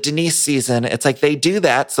the Denise season. It's like they do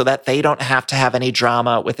that so that they don't have to have any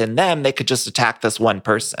drama within them. They could just attack this one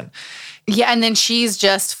person. Yeah, and then she's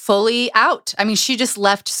just fully out. I mean, she just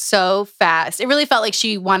left so fast. It really felt like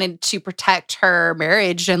she wanted to protect her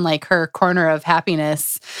marriage and like her corner of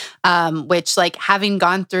happiness, which like having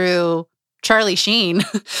gone through Charlie Sheen,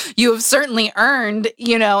 you have certainly earned,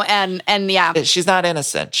 and yeah. She's not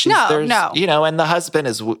innocent. No. And the husband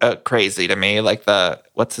is crazy to me. Like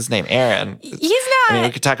what's his name? Aaron. He's not. I mean, we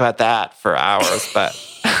could talk about that for hours, but.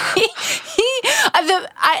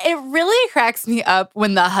 It really cracks me up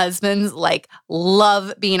when the husbands like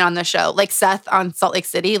love being on the show, like Seth on Salt Lake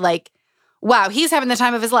City, like, wow, he's having the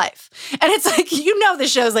time of his life. And it's like, the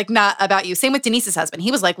show's like not about you. Same with Denise's husband.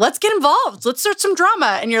 He was like, let's get involved. Let's start some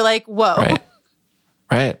drama. And you're like, whoa.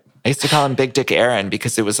 Right. I used to call him Big Dick Aaron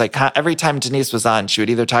because it was like every time Denise was on, she would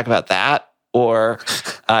either talk about that or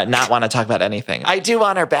not want to talk about anything. I do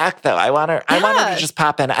want her back though. I want her to just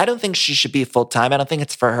pop in. I don't think she should be full-time. I don't think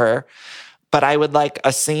it's for her. But I would like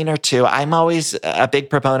a scene or two. I'm always a big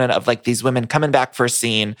proponent of like these women coming back for a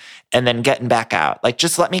scene and then getting back out. Like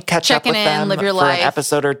just let me catch up with them live your for life. An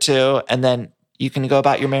episode or two, and then you can go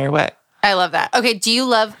about your merry way. I love that. Okay, do you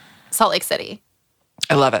love Salt Lake City?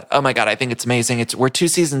 I love it. Oh my God, I think it's amazing. We're 2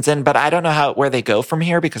 seasons in, but I don't know where they go from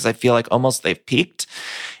here because I feel like almost they've peaked.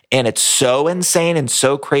 And it's so insane and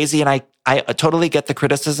so crazy. And I totally get the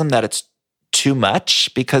criticism that it's too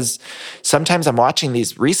much because sometimes I'm watching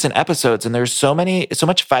these recent episodes and there's so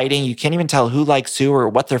much fighting. You can't even tell who likes who or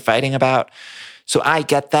what they're fighting about. So I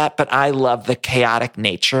get that, but I love the chaotic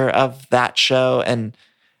nature of that show. And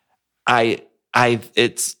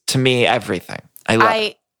it's to me everything. I love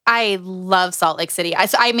it. I love Salt Lake City.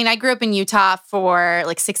 I grew up in Utah for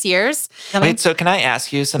like 6 years. Wait, so can I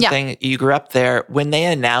ask you something? Yeah. You grew up there. When they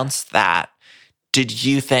announced that, did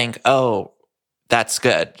you think, oh, that's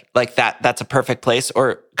good. Like that's a perfect place?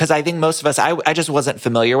 Or, because I think most of us, I just wasn't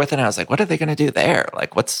familiar with it. And I was like, what are they going to do there?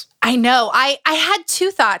 Like I know. I had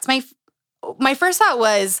 2 thoughts. My first thought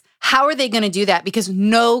was, how are they going to do that? Because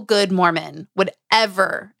no good Mormon would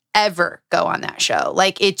ever go on that show.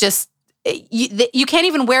 Like it just, you can't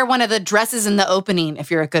even wear one of the dresses in the opening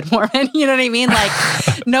if you're a good Mormon. You know what I mean?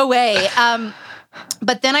 Like no way.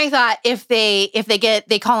 But then I thought if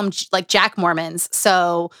they call them like Jack Mormons.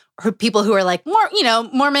 So people who are like more,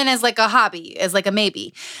 Mormon as like a hobby, as like a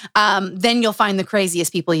maybe, then you'll find the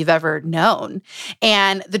craziest people you've ever known.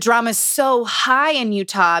 And the drama is so high in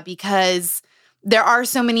Utah because there are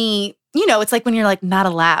so many, it's like when you're like not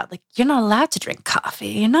allowed, like you're not allowed to drink coffee.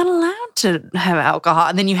 You're not allowed to have alcohol.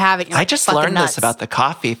 And then you have it. I just learned this about the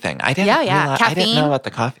coffee thing. I didn't I didn't know about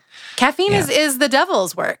the coffee. Caffeine is the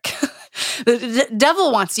devil's work. The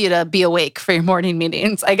devil wants you to be awake for your morning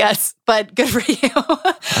meetings, I guess, but good for you.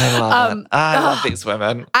 I love it. I love these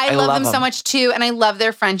women. I love them so much too, and I love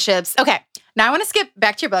their friendships. Okay, now I want to skip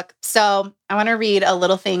back to your book. So I want to read a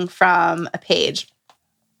little thing from a page.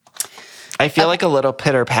 I feel like a little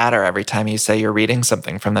pitter patter every time you say you're reading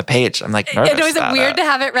something from the page. I'm like nervous. And is it weird to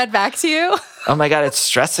have it read back to you? Oh my God, it's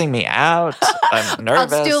stressing me out. I'm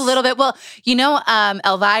nervous. I'll just do a little bit. Well,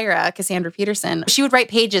 Elvira, Cassandra Peterson, she would write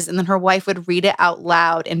pages and then her wife would read it out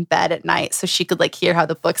loud in bed at night so she could like hear how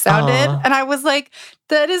the book sounded. Aww. And I was like,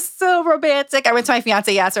 that is so romantic. I went to my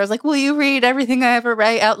fiance, I was like, will you read everything I ever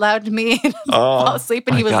write out loud to me? And fall asleep.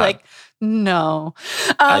 And he was like, no.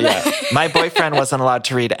 Yeah. My boyfriend wasn't allowed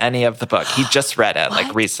to read any of the book. He just read it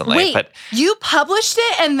like recently. Wait, but you published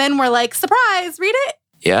it and then we're like, surprise, read it?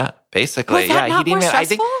 Yeah, basically. Was that not more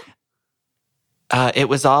stressful? I think it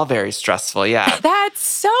was all very stressful. Yeah. That's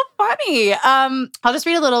so funny. I'll just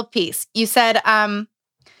read a little piece. You said,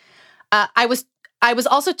 I was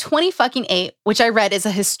also 28, which I read is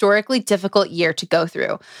a historically difficult year to go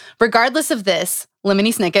through. Regardless of this,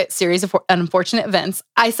 Lemony Snicket series of unfortunate events,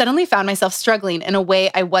 I suddenly found myself struggling in a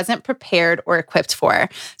way I wasn't prepared or equipped for.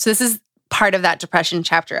 So this is part of that depression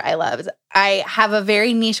chapter I love. I have a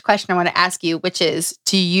very niche question I want to ask you, which is,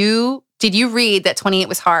 did you read that 28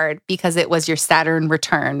 was hard because it was your Saturn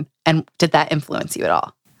return? And did that influence you at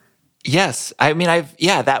all? Yes. I mean,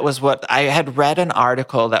 that was what I had read an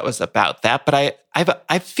article that was about that, but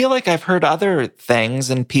I feel like I've heard other things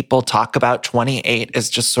and people talk about 28 as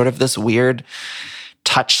just sort of this weird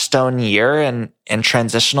touchstone year and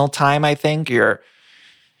transitional time. I think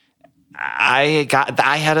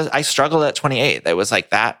I struggled at 28. It was like,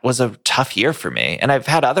 that was a tough year for me. And I've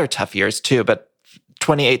had other tough years too, but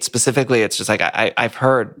 28 specifically, it's just like, I've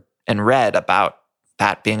heard and read about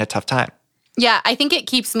that being a tough time. Yeah, I think it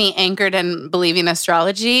keeps me anchored in believing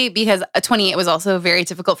astrology because 28 was also very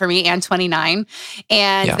difficult for me and 29.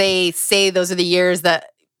 And they say those are the years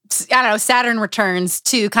that, I don't know, Saturn returns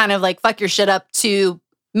to kind of like fuck your shit up to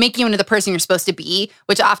make you into the person you're supposed to be,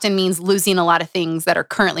 which often means losing a lot of things that are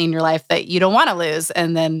currently in your life that you don't want to lose.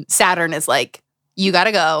 And then Saturn is like, you got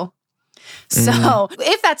to go. So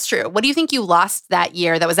if that's true, what do you think you lost that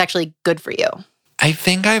year that was actually good for you? I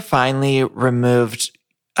think I finally removed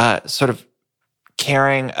sort of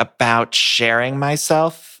caring about sharing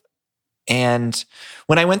myself. And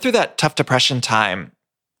when I went through that tough depression time,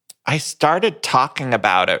 I started talking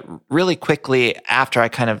about it really quickly after I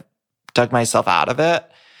kind of dug myself out of it.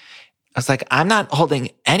 I was like, I'm not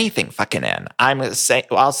holding anything fucking in.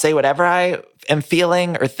 I'll say whatever I am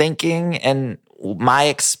feeling or thinking and my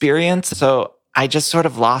experience. So I just sort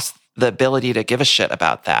of lost the ability to give a shit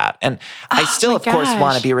about that. And I still, of course,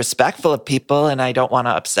 want to be respectful of people and I don't want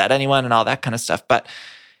to upset anyone and all that kind of stuff. But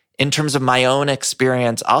in terms of my own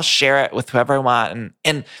experience, I'll share it with whoever I want.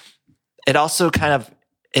 And it also kind of,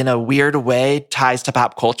 in a weird way, ties to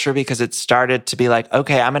pop culture because it started to be like,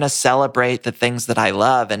 okay, I'm going to celebrate the things that I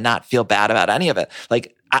love and not feel bad about any of it.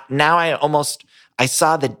 Like now I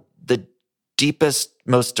saw the deepest,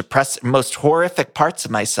 most depressed, most horrific parts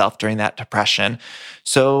of myself during that depression.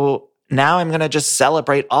 So now I'm going to just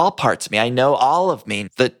celebrate all parts of me. I know all of me.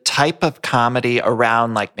 The type of comedy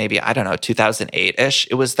around like maybe, I don't know, 2008-ish,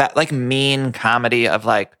 it was that like mean comedy of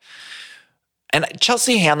like, and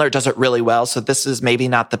Chelsea Handler does it really well. So this is maybe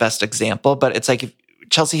not the best example, but it's like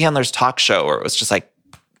Chelsea Handler's talk show where it was just like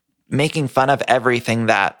making fun of everything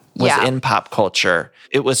that was in pop culture.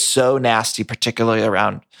 It was so nasty, particularly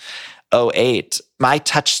around 2008. My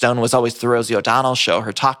touchstone was always the Rosie O'Donnell show,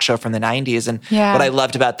 her talk show from the 90s. And what I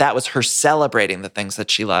loved about that was her celebrating the things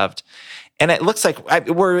that she loved. And it looks like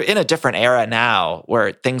we're in a different era now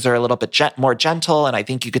where things are a little bit more gentle. And I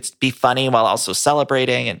think you could be funny while also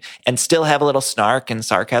celebrating and still have a little snark and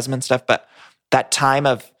sarcasm and stuff. But that time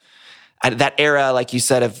of that era, like you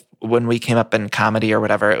said, of when we came up in comedy or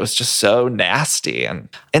whatever, it was just so nasty. And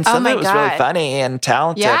some of it was really funny and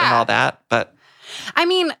talented and all that. But I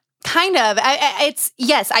mean, kind of.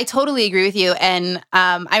 Yes, I totally agree with you. And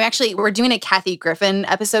we're doing a Kathy Griffin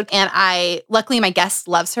episode, and luckily my guest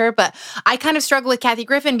loves her, but I kind of struggle with Kathy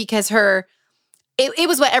Griffin because it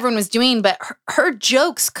was what everyone was doing, but her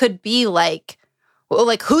jokes could be like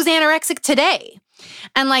who's anorexic today?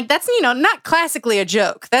 And like, that's, not classically a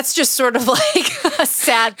joke. That's just sort of like a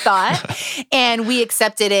sad thought. And we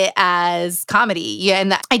accepted it as comedy. Yeah.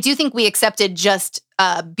 And I do think we accepted just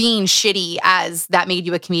being shitty as that made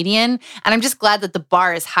you a comedian. And I'm just glad that the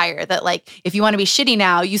bar is higher, that like, if you want to be shitty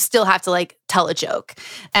now, you still have to like tell a joke.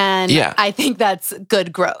 And I think that's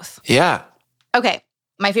good growth. Yeah. Okay.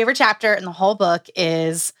 My favorite chapter in the whole book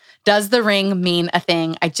is, does the ring mean a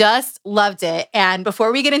thing? I just loved it. And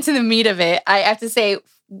before we get into the meat of it, I have to say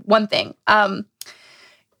one thing.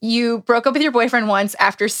 you broke up with your boyfriend once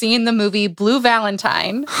after seeing the movie Blue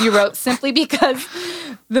Valentine. You wrote, simply because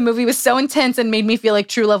the movie was so intense and made me feel like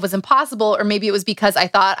true love was impossible, or maybe it was because I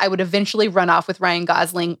thought I would eventually run off with Ryan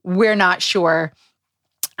Gosling. We're not sure.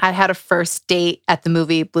 I had a first date at the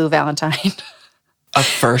movie Blue Valentine. A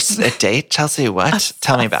first date? Chelsea, what?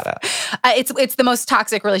 Tell me about it. It's the most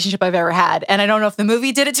toxic relationship I've ever had. And I don't know if the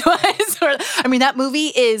movie did it to us. That movie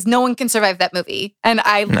is, no one can survive that movie. And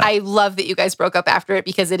I love that you guys broke up after it,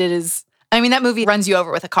 because it is, that movie runs you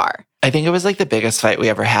over with a car. I think it was like the biggest fight we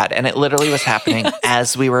ever had. And it literally was happening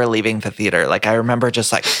as we were leaving the theater. Like, I remember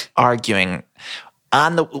just like arguing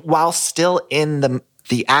while still in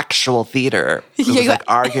the actual theater. It was like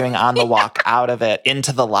arguing on the walk out of it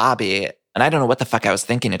into the lobby. And I don't know what the fuck I was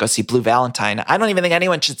thinking to go see Blue Valentine. I don't even think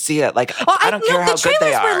anyone should see it. Like, I don't care how good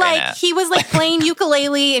they are. Like, he was like playing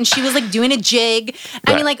ukulele and she was like doing a jig.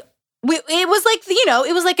 I mean, like, it was like,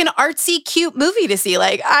 it was like an artsy, cute movie to see.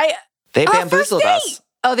 Like, they bamboozled us.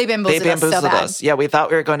 Oh, they bamboozled us so bad. Yeah, we thought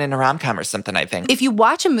we were going into rom-com or something, I think. If you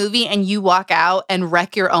watch a movie and you walk out and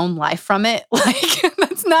wreck your own life from it, like,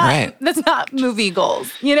 that's not movie goals,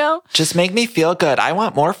 Just make me feel good. I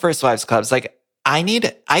want more First Wives Clubs. Like, I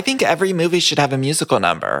think every movie should have a musical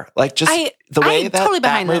number. Like, just the way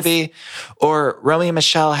that movie, or Romeo and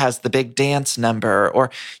Michelle has the big dance number, or,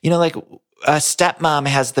 like Stepmom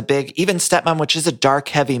has the big, even Stepmom, which is a dark,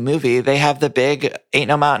 heavy movie, they have the big Ain't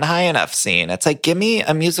No Mountain High Enough scene. It's like, give me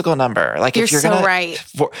a musical number. Like, if you're going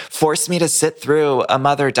to force me to sit through a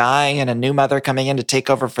mother dying and a new mother coming in to take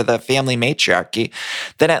over for the family matriarchy,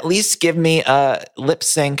 then at least give me a lip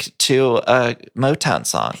sync to a Motown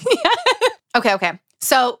song. Okay.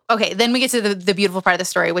 So, then we get to the beautiful part of the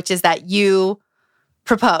story, which is that you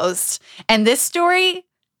proposed. And this story,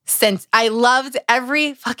 since I loved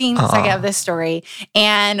every fucking second of this story.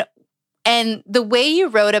 And the way you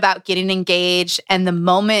wrote about getting engaged and the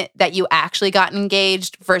moment that you actually got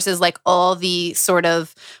engaged versus like all the sort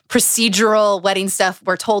of procedural wedding stuff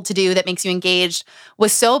we're told to do that makes you engaged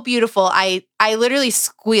was so beautiful. I literally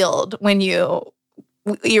squealed when you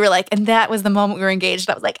were like, and that was the moment we were engaged.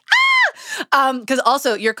 I was like, because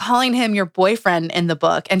also you're calling him your boyfriend in the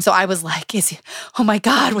book. And so I was like, oh my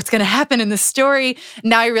God, what's going to happen in this story?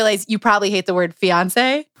 Now I realize you probably hate the word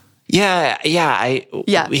fiance. Yeah.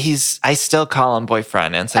 I still call him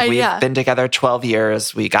boyfriend. And it's like, we've been together 12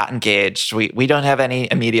 years. We got engaged. We don't have any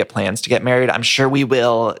immediate plans to get married. I'm sure we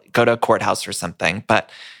will go to a courthouse or something. But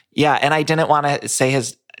yeah, and I didn't want to say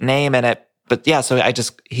his name in it. But yeah, so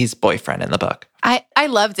he's boyfriend in the book. I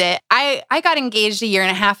loved it. I got engaged 1.5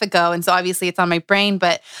 years ago, and so obviously it's on my brain.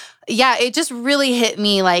 But yeah, it just really hit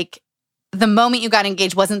me like the moment you got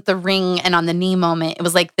engaged wasn't the ring and on the knee moment. It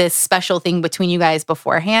was like this special thing between you guys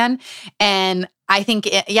beforehand. And I think,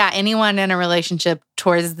 anyone in a relationship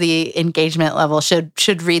towards the engagement level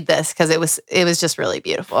should read this, because it was just really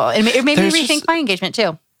beautiful. It made me rethink my engagement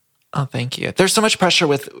too. Oh, thank you. There's so much pressure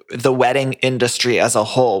with the wedding industry as a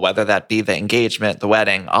whole, whether that be the engagement, the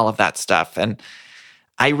wedding, all of that stuff. And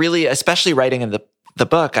I really, especially writing in the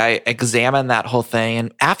book, I examined that whole thing.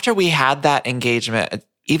 And after we had that engagement,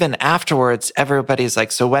 even afterwards, everybody's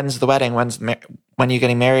like, so when's the wedding? When are you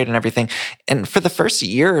getting married and everything? And for the first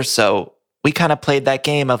year or so, we kind of played that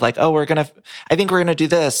game of like, oh, I think we're going to do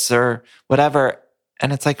this or whatever.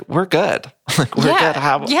 And it's like, we're good. Like, we're good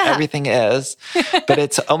how everything is. But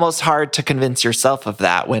it's almost hard to convince yourself of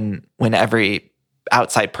that when every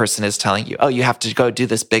outside person is telling you, oh, you have to go do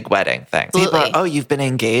this big wedding thing. People are, oh, you've been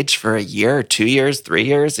engaged for 1 year, 2 years, 3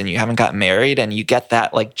 years, and you haven't gotten married. And you get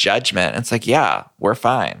that like judgment. It's like, yeah, we're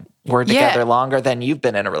fine. We're together longer than you've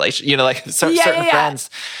been in a relationship. Like certain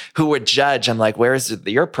friends who would judge. I'm like, where's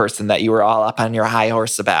your person that you were all up on your high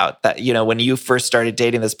horse about? That, when you first started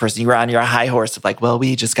dating this person, you were on your high horse of like, well,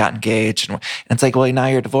 we just got engaged. And it's like, well, now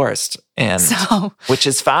you're divorced. And which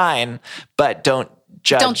is fine, but don't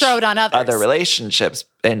throw it on others. Other relationships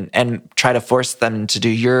and try to force them to do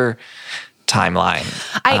your timeline.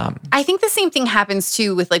 I think the same thing happens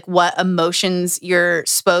too with like what emotions you're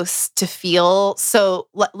supposed to feel. So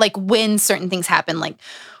like when certain things happen, like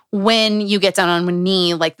when you get down on one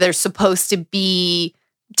knee, like there's supposed to be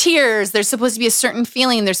tears, there's supposed to be a certain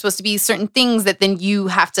feeling, there's supposed to be certain things that then you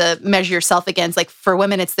have to measure yourself against. Like for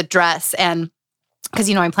women, it's the dress. And because,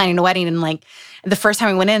 I'm planning a wedding, and like the first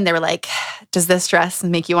time we went in, they were like, does this dress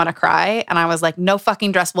make you want to cry? And I was like, no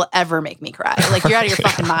fucking dress will ever make me cry. Like, you're out of your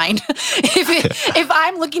fucking mind. If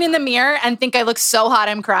I'm looking in the mirror and think I look so hot,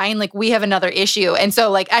 I'm crying, like we have another issue. And so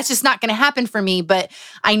like, that's just not going to happen for me. But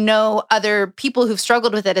I know other people who've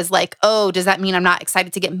struggled with it is like, oh, does that mean I'm not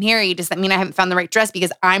excited to get married? Does that mean I haven't found the right dress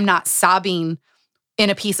because I'm not sobbing in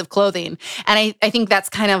a piece of clothing. And I think that's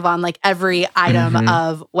kind of on like every item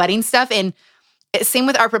of wedding stuff. And same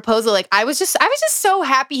with our proposal. Like I was just so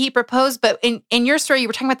happy he proposed. But in your story, you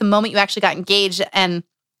were talking about the moment you actually got engaged. And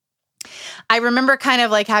I remember kind of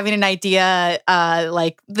like having an idea,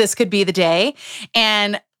 like this could be the day.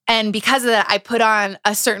 And because of that, I put on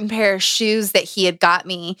a certain pair of shoes that he had got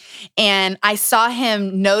me, and I saw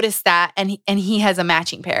him notice that, and he has a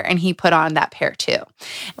matching pair, and he put on that pair too.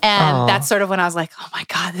 And that's sort of when I was like, oh my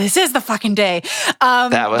God, this is the fucking day.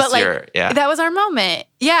 That was that was our moment.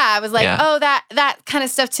 Yeah, I was like, oh, that kind of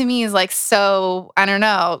stuff to me is like so, I don't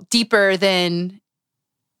know, deeper than.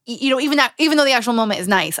 Even though the actual moment is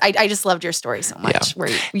nice, I just loved your story so much. Where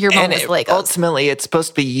your moment was like ultimately, it's supposed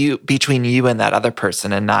to be between you and that other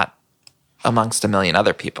person, and not amongst a million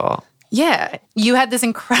other people. Yeah, you had this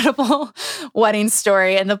incredible wedding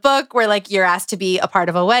story in the book where like you're asked to be a part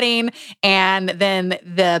of a wedding, and then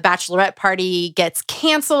the bachelorette party gets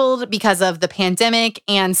canceled because of the pandemic,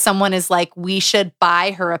 and someone is like, we should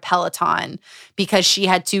buy her a Peloton because she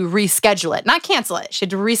had to reschedule it, not cancel it. She had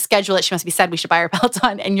to reschedule it. She must be sad we should buy her a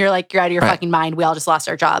Peloton. And you're like, you're out of your fucking mind. We all just lost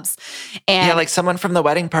our jobs. And like someone from the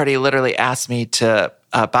wedding party literally asked me to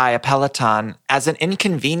buy a Peloton as an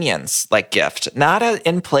inconvenience, like gift, not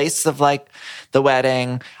in place of like the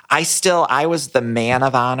wedding. I was the man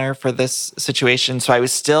of honor for this situation. So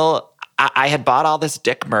I had bought all this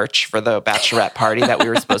dick merch for the bachelorette party that we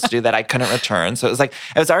were supposed to do that I couldn't return. So it was like,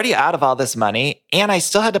 I was already out of all this money, and I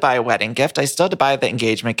still had to buy a wedding gift. I still had to buy the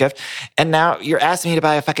engagement gift. And now you're asking me to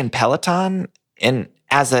buy a fucking Peloton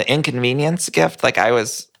as an inconvenience gift. Like I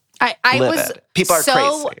was was People are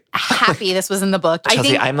so crazy. happy this was in the book.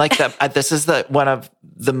 Chelsea, I'm like this is one of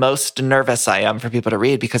the most nervous I am for people to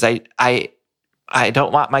read, because I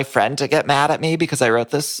don't want my friend to get mad at me because I wrote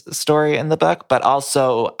this story in the book, but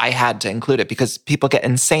also I had to include it because people get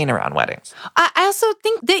insane around weddings. I also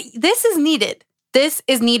think that this is needed. This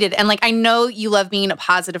is needed. And like, I know you love being a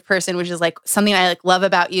positive person, which is like something I like love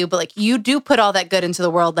about you, but like you do put all that good into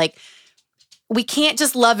the world. Like we can't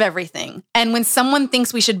just love everything. And when someone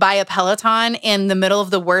thinks we should buy a Peloton in the middle of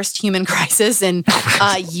the worst human crisis in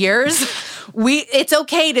years, it's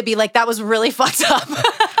okay to be like, that was really fucked up.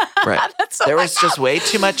 Right. There was just way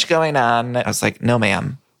too much going on. I was like, no,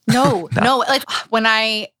 ma'am. No. Like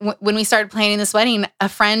when we started planning this wedding, a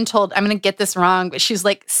friend told, I'm going to get this wrong, but she was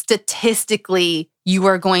like, statistically, you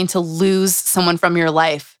are going to lose someone from your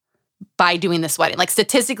life by doing this wedding. Like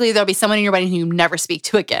statistically, there'll be someone in your wedding who you never speak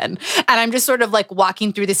to again. And I'm just sort of like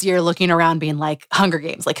walking through this year, looking around being like, Hunger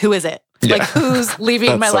Games, like who is it? Yeah. Like who's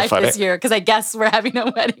leaving my life this year? Because I guess we're having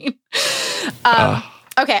a wedding.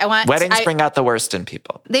 Okay, weddings bring out the worst in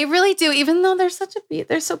people. They really do, even though they're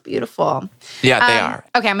so beautiful. Yeah, they are.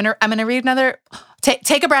 Okay, I'm gonna read another.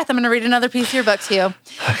 Take a breath. I'm gonna read another piece of your book to you.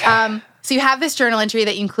 Okay. So you have this journal entry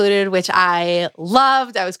that you included, which I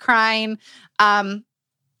loved. I was crying. Okay,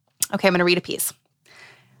 I'm gonna read a piece.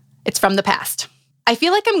 It's from the past. I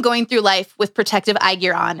feel like I'm going through life with protective eye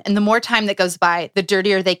gear on, and the more time that goes by, the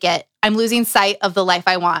dirtier they get. I'm losing sight of the life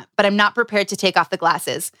I want, but I'm not prepared to take off the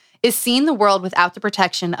glasses. Is seeing the world without the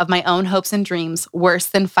protection of my own hopes and dreams worse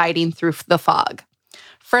than fighting through the fog?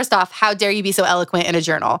 First off, how dare you be so eloquent in a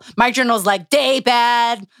journal? My journal's like, day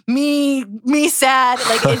bad, me sad.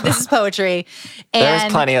 Like, this is poetry. And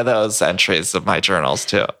there's plenty of those entries of my journals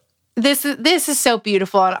too. This is so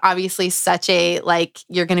beautiful, and obviously such a, like,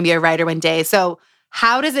 you're going to be a writer one day. So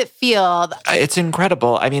how does it feel? It's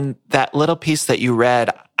incredible. I mean, that little piece that you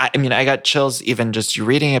read, I got chills even just you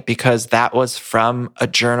reading it, because that was from a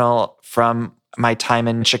journal from my time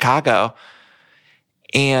in Chicago.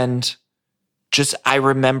 And just, I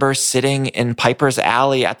remember sitting in Piper's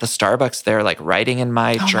Alley at the Starbucks there, like writing in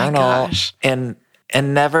my journal. And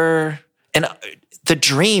the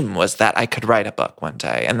dream was that I could write a book one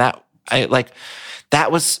day. And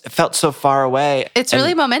felt so far away. It's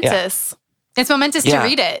really momentous. Yeah. It's momentous to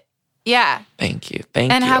read it. Yeah. Thank you.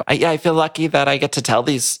 I feel lucky that I get to tell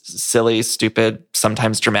these silly, stupid,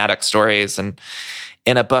 sometimes dramatic stories and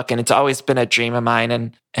in a book. And it's always been a dream of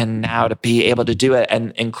mine. And now to be able to do it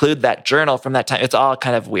and include that journal from that time, it's all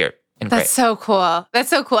kind of weird and great. That's so cool.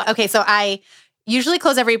 Okay, so I usually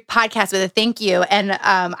close every podcast with a thank you. And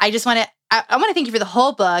I want to thank you for the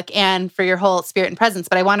whole book and for your whole spirit and presence,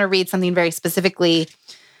 but I want to read something very specifically.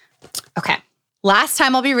 Okay. Last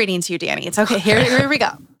time I'll be reading to you, Danny. It's okay. Here we go.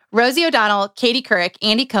 Rosie O'Donnell, Katie Couric,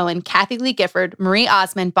 Andy Cohen, Kathy Lee Gifford, Marie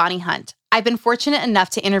Osmond, Bonnie Hunt. I've been fortunate enough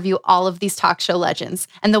to interview all of these talk show legends,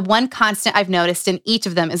 and the one constant I've noticed in each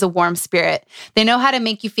of them is a warm spirit. They know how to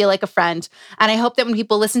make you feel like a friend, and I hope that when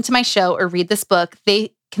people listen to my show or read this book,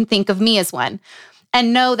 they can think of me as one,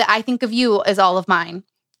 and know that I think of you as all of mine.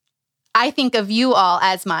 I think of you all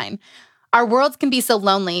as mine. Our worlds can be so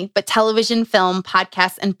lonely, but television, film,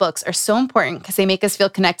 podcasts, and books are so important because they make us feel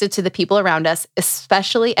connected to the people around us,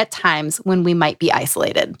 especially at times when we might be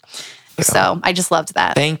isolated. So I just loved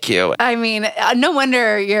that. Thank you. I mean, no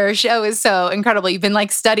wonder your show is so incredible. You've been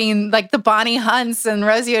like studying like the Bonnie Hunts and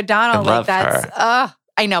Rosie O'Donnell. I love her.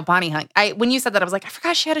 I know, Bonnie Hunt. When you said that, I was like, I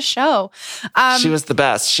forgot she had a show. She was the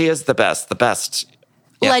best. She is the best.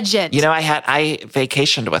 Yeah. Legend. You know, I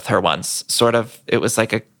vacationed with her once. Sort of, it was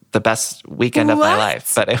like the best weekend of my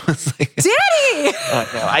life. But it was like, Daddy!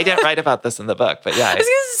 No, I didn't write about this in the book. But yeah, I was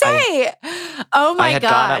gonna say, oh my gosh. I had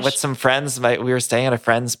gone out with some friends. We were staying at a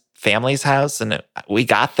friend's family's house, and we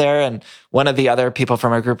got there, and one of the other people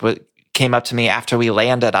from our group came up to me after we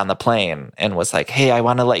landed on the plane and was like, hey, I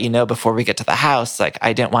want to let you know before we get to the house, like,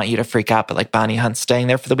 I didn't want you to freak out, but like Bonnie Hunt's staying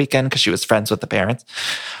there for the weekend because she was friends with the parents.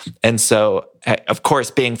 And so, of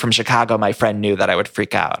course, being from Chicago, my friend knew that I would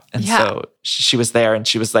freak out. And so she was there, and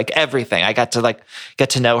she was like everything. I got to get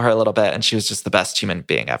to know her a little bit, and she was just the best human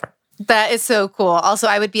being ever. That is so cool. Also,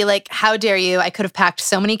 I would be like, how dare you? I could have packed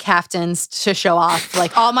so many caftans to show off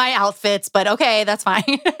like all my outfits, but okay, that's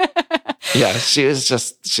fine. Yeah, she's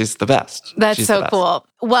the best. That's so cool.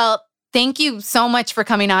 Well, thank you so much for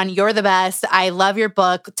coming on. You're the best. I love your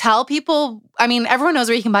book. Tell people, I mean, everyone knows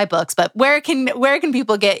where you can buy books, but where can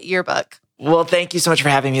people get your book? Well, thank you so much for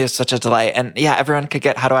having me. It was such a delight. And yeah, everyone could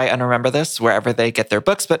get How Do I Unremember This wherever they get their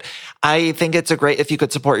books. But I think it's great if you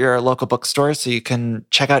could support your local bookstore. So you can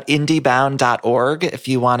check out indiebound.org if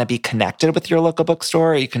you want to be connected with your local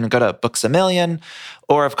bookstore. You can go to Books A Million.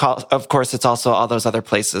 Or of course, it's also all those other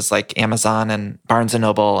places like Amazon and Barnes &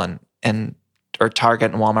 Noble or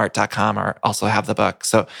Target and Walmart.com also have the book.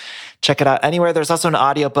 So check it out anywhere. There's also an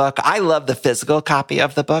audiobook. I love the physical copy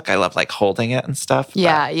of the book. I love like holding it and stuff.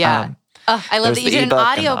 Yeah. I love that you did an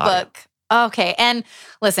audiobook. Okay. And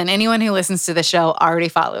listen, anyone who listens to the show already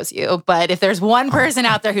follows you. But if there's one person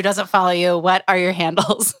out there who doesn't follow you, what are your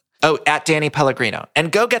handles? Oh, at Danny Pellegrino.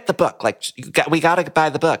 And go get the book. Like, we got to buy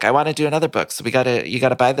the book. I want to do another book. So you got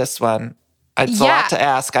to buy this one. It's a lot to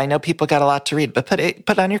ask. I know people got a lot to read, but put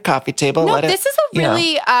it on your coffee table. No, this is a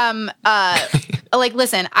really, like,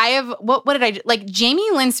 listen, I have, what did I do? Like, Jamie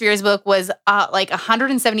Lynn Spears' book was like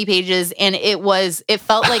 170 pages, and it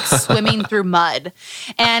felt like swimming through mud.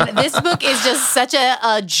 And this book is just such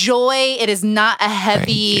a joy. It is not a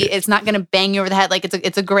heavy, it's not going to bang you over the head. Like,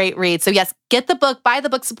 it's a great read. So yes, get the book, buy the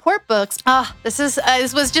book, support books. This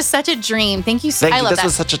was just such a dream. Thank you. I love that. This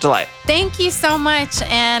was such a delight. Thank you so much.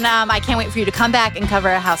 And I can't wait for you to come back and cover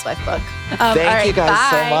a housewife book. Thank you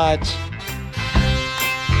guys so much.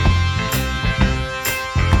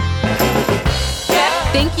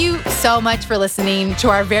 Thank you so much for listening to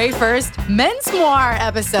our very first Men's Moir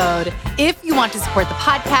episode. If you want to support the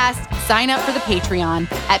podcast, sign up for the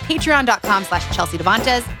Patreon at patreon.com/Chelsea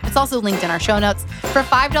Devantez. It's also linked in our show notes. For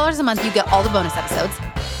 $5 a month, you get all the bonus episodes.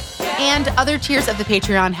 And other tiers of the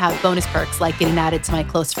Patreon have bonus perks, like getting added to my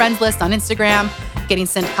close friends list on Instagram, getting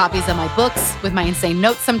sent copies of my books with my insane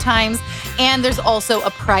notes sometimes, and there's also a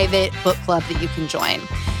private book club that you can join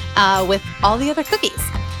with all the other cookies.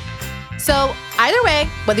 So either way,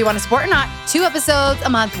 whether you want to support or not, 2 episodes a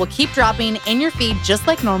month will keep dropping in your feed just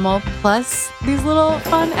like normal, plus these little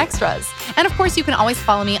fun extras. And of course, you can always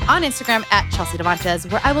follow me on Instagram at Chelsea Devantez,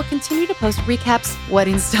 where I will continue to post recaps,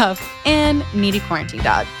 wedding stuff, and Needy Quarantine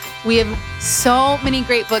Dog. We have so many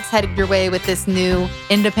great books headed your way with this new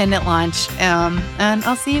independent launch. And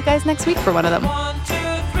I'll see you guys next week for one of them.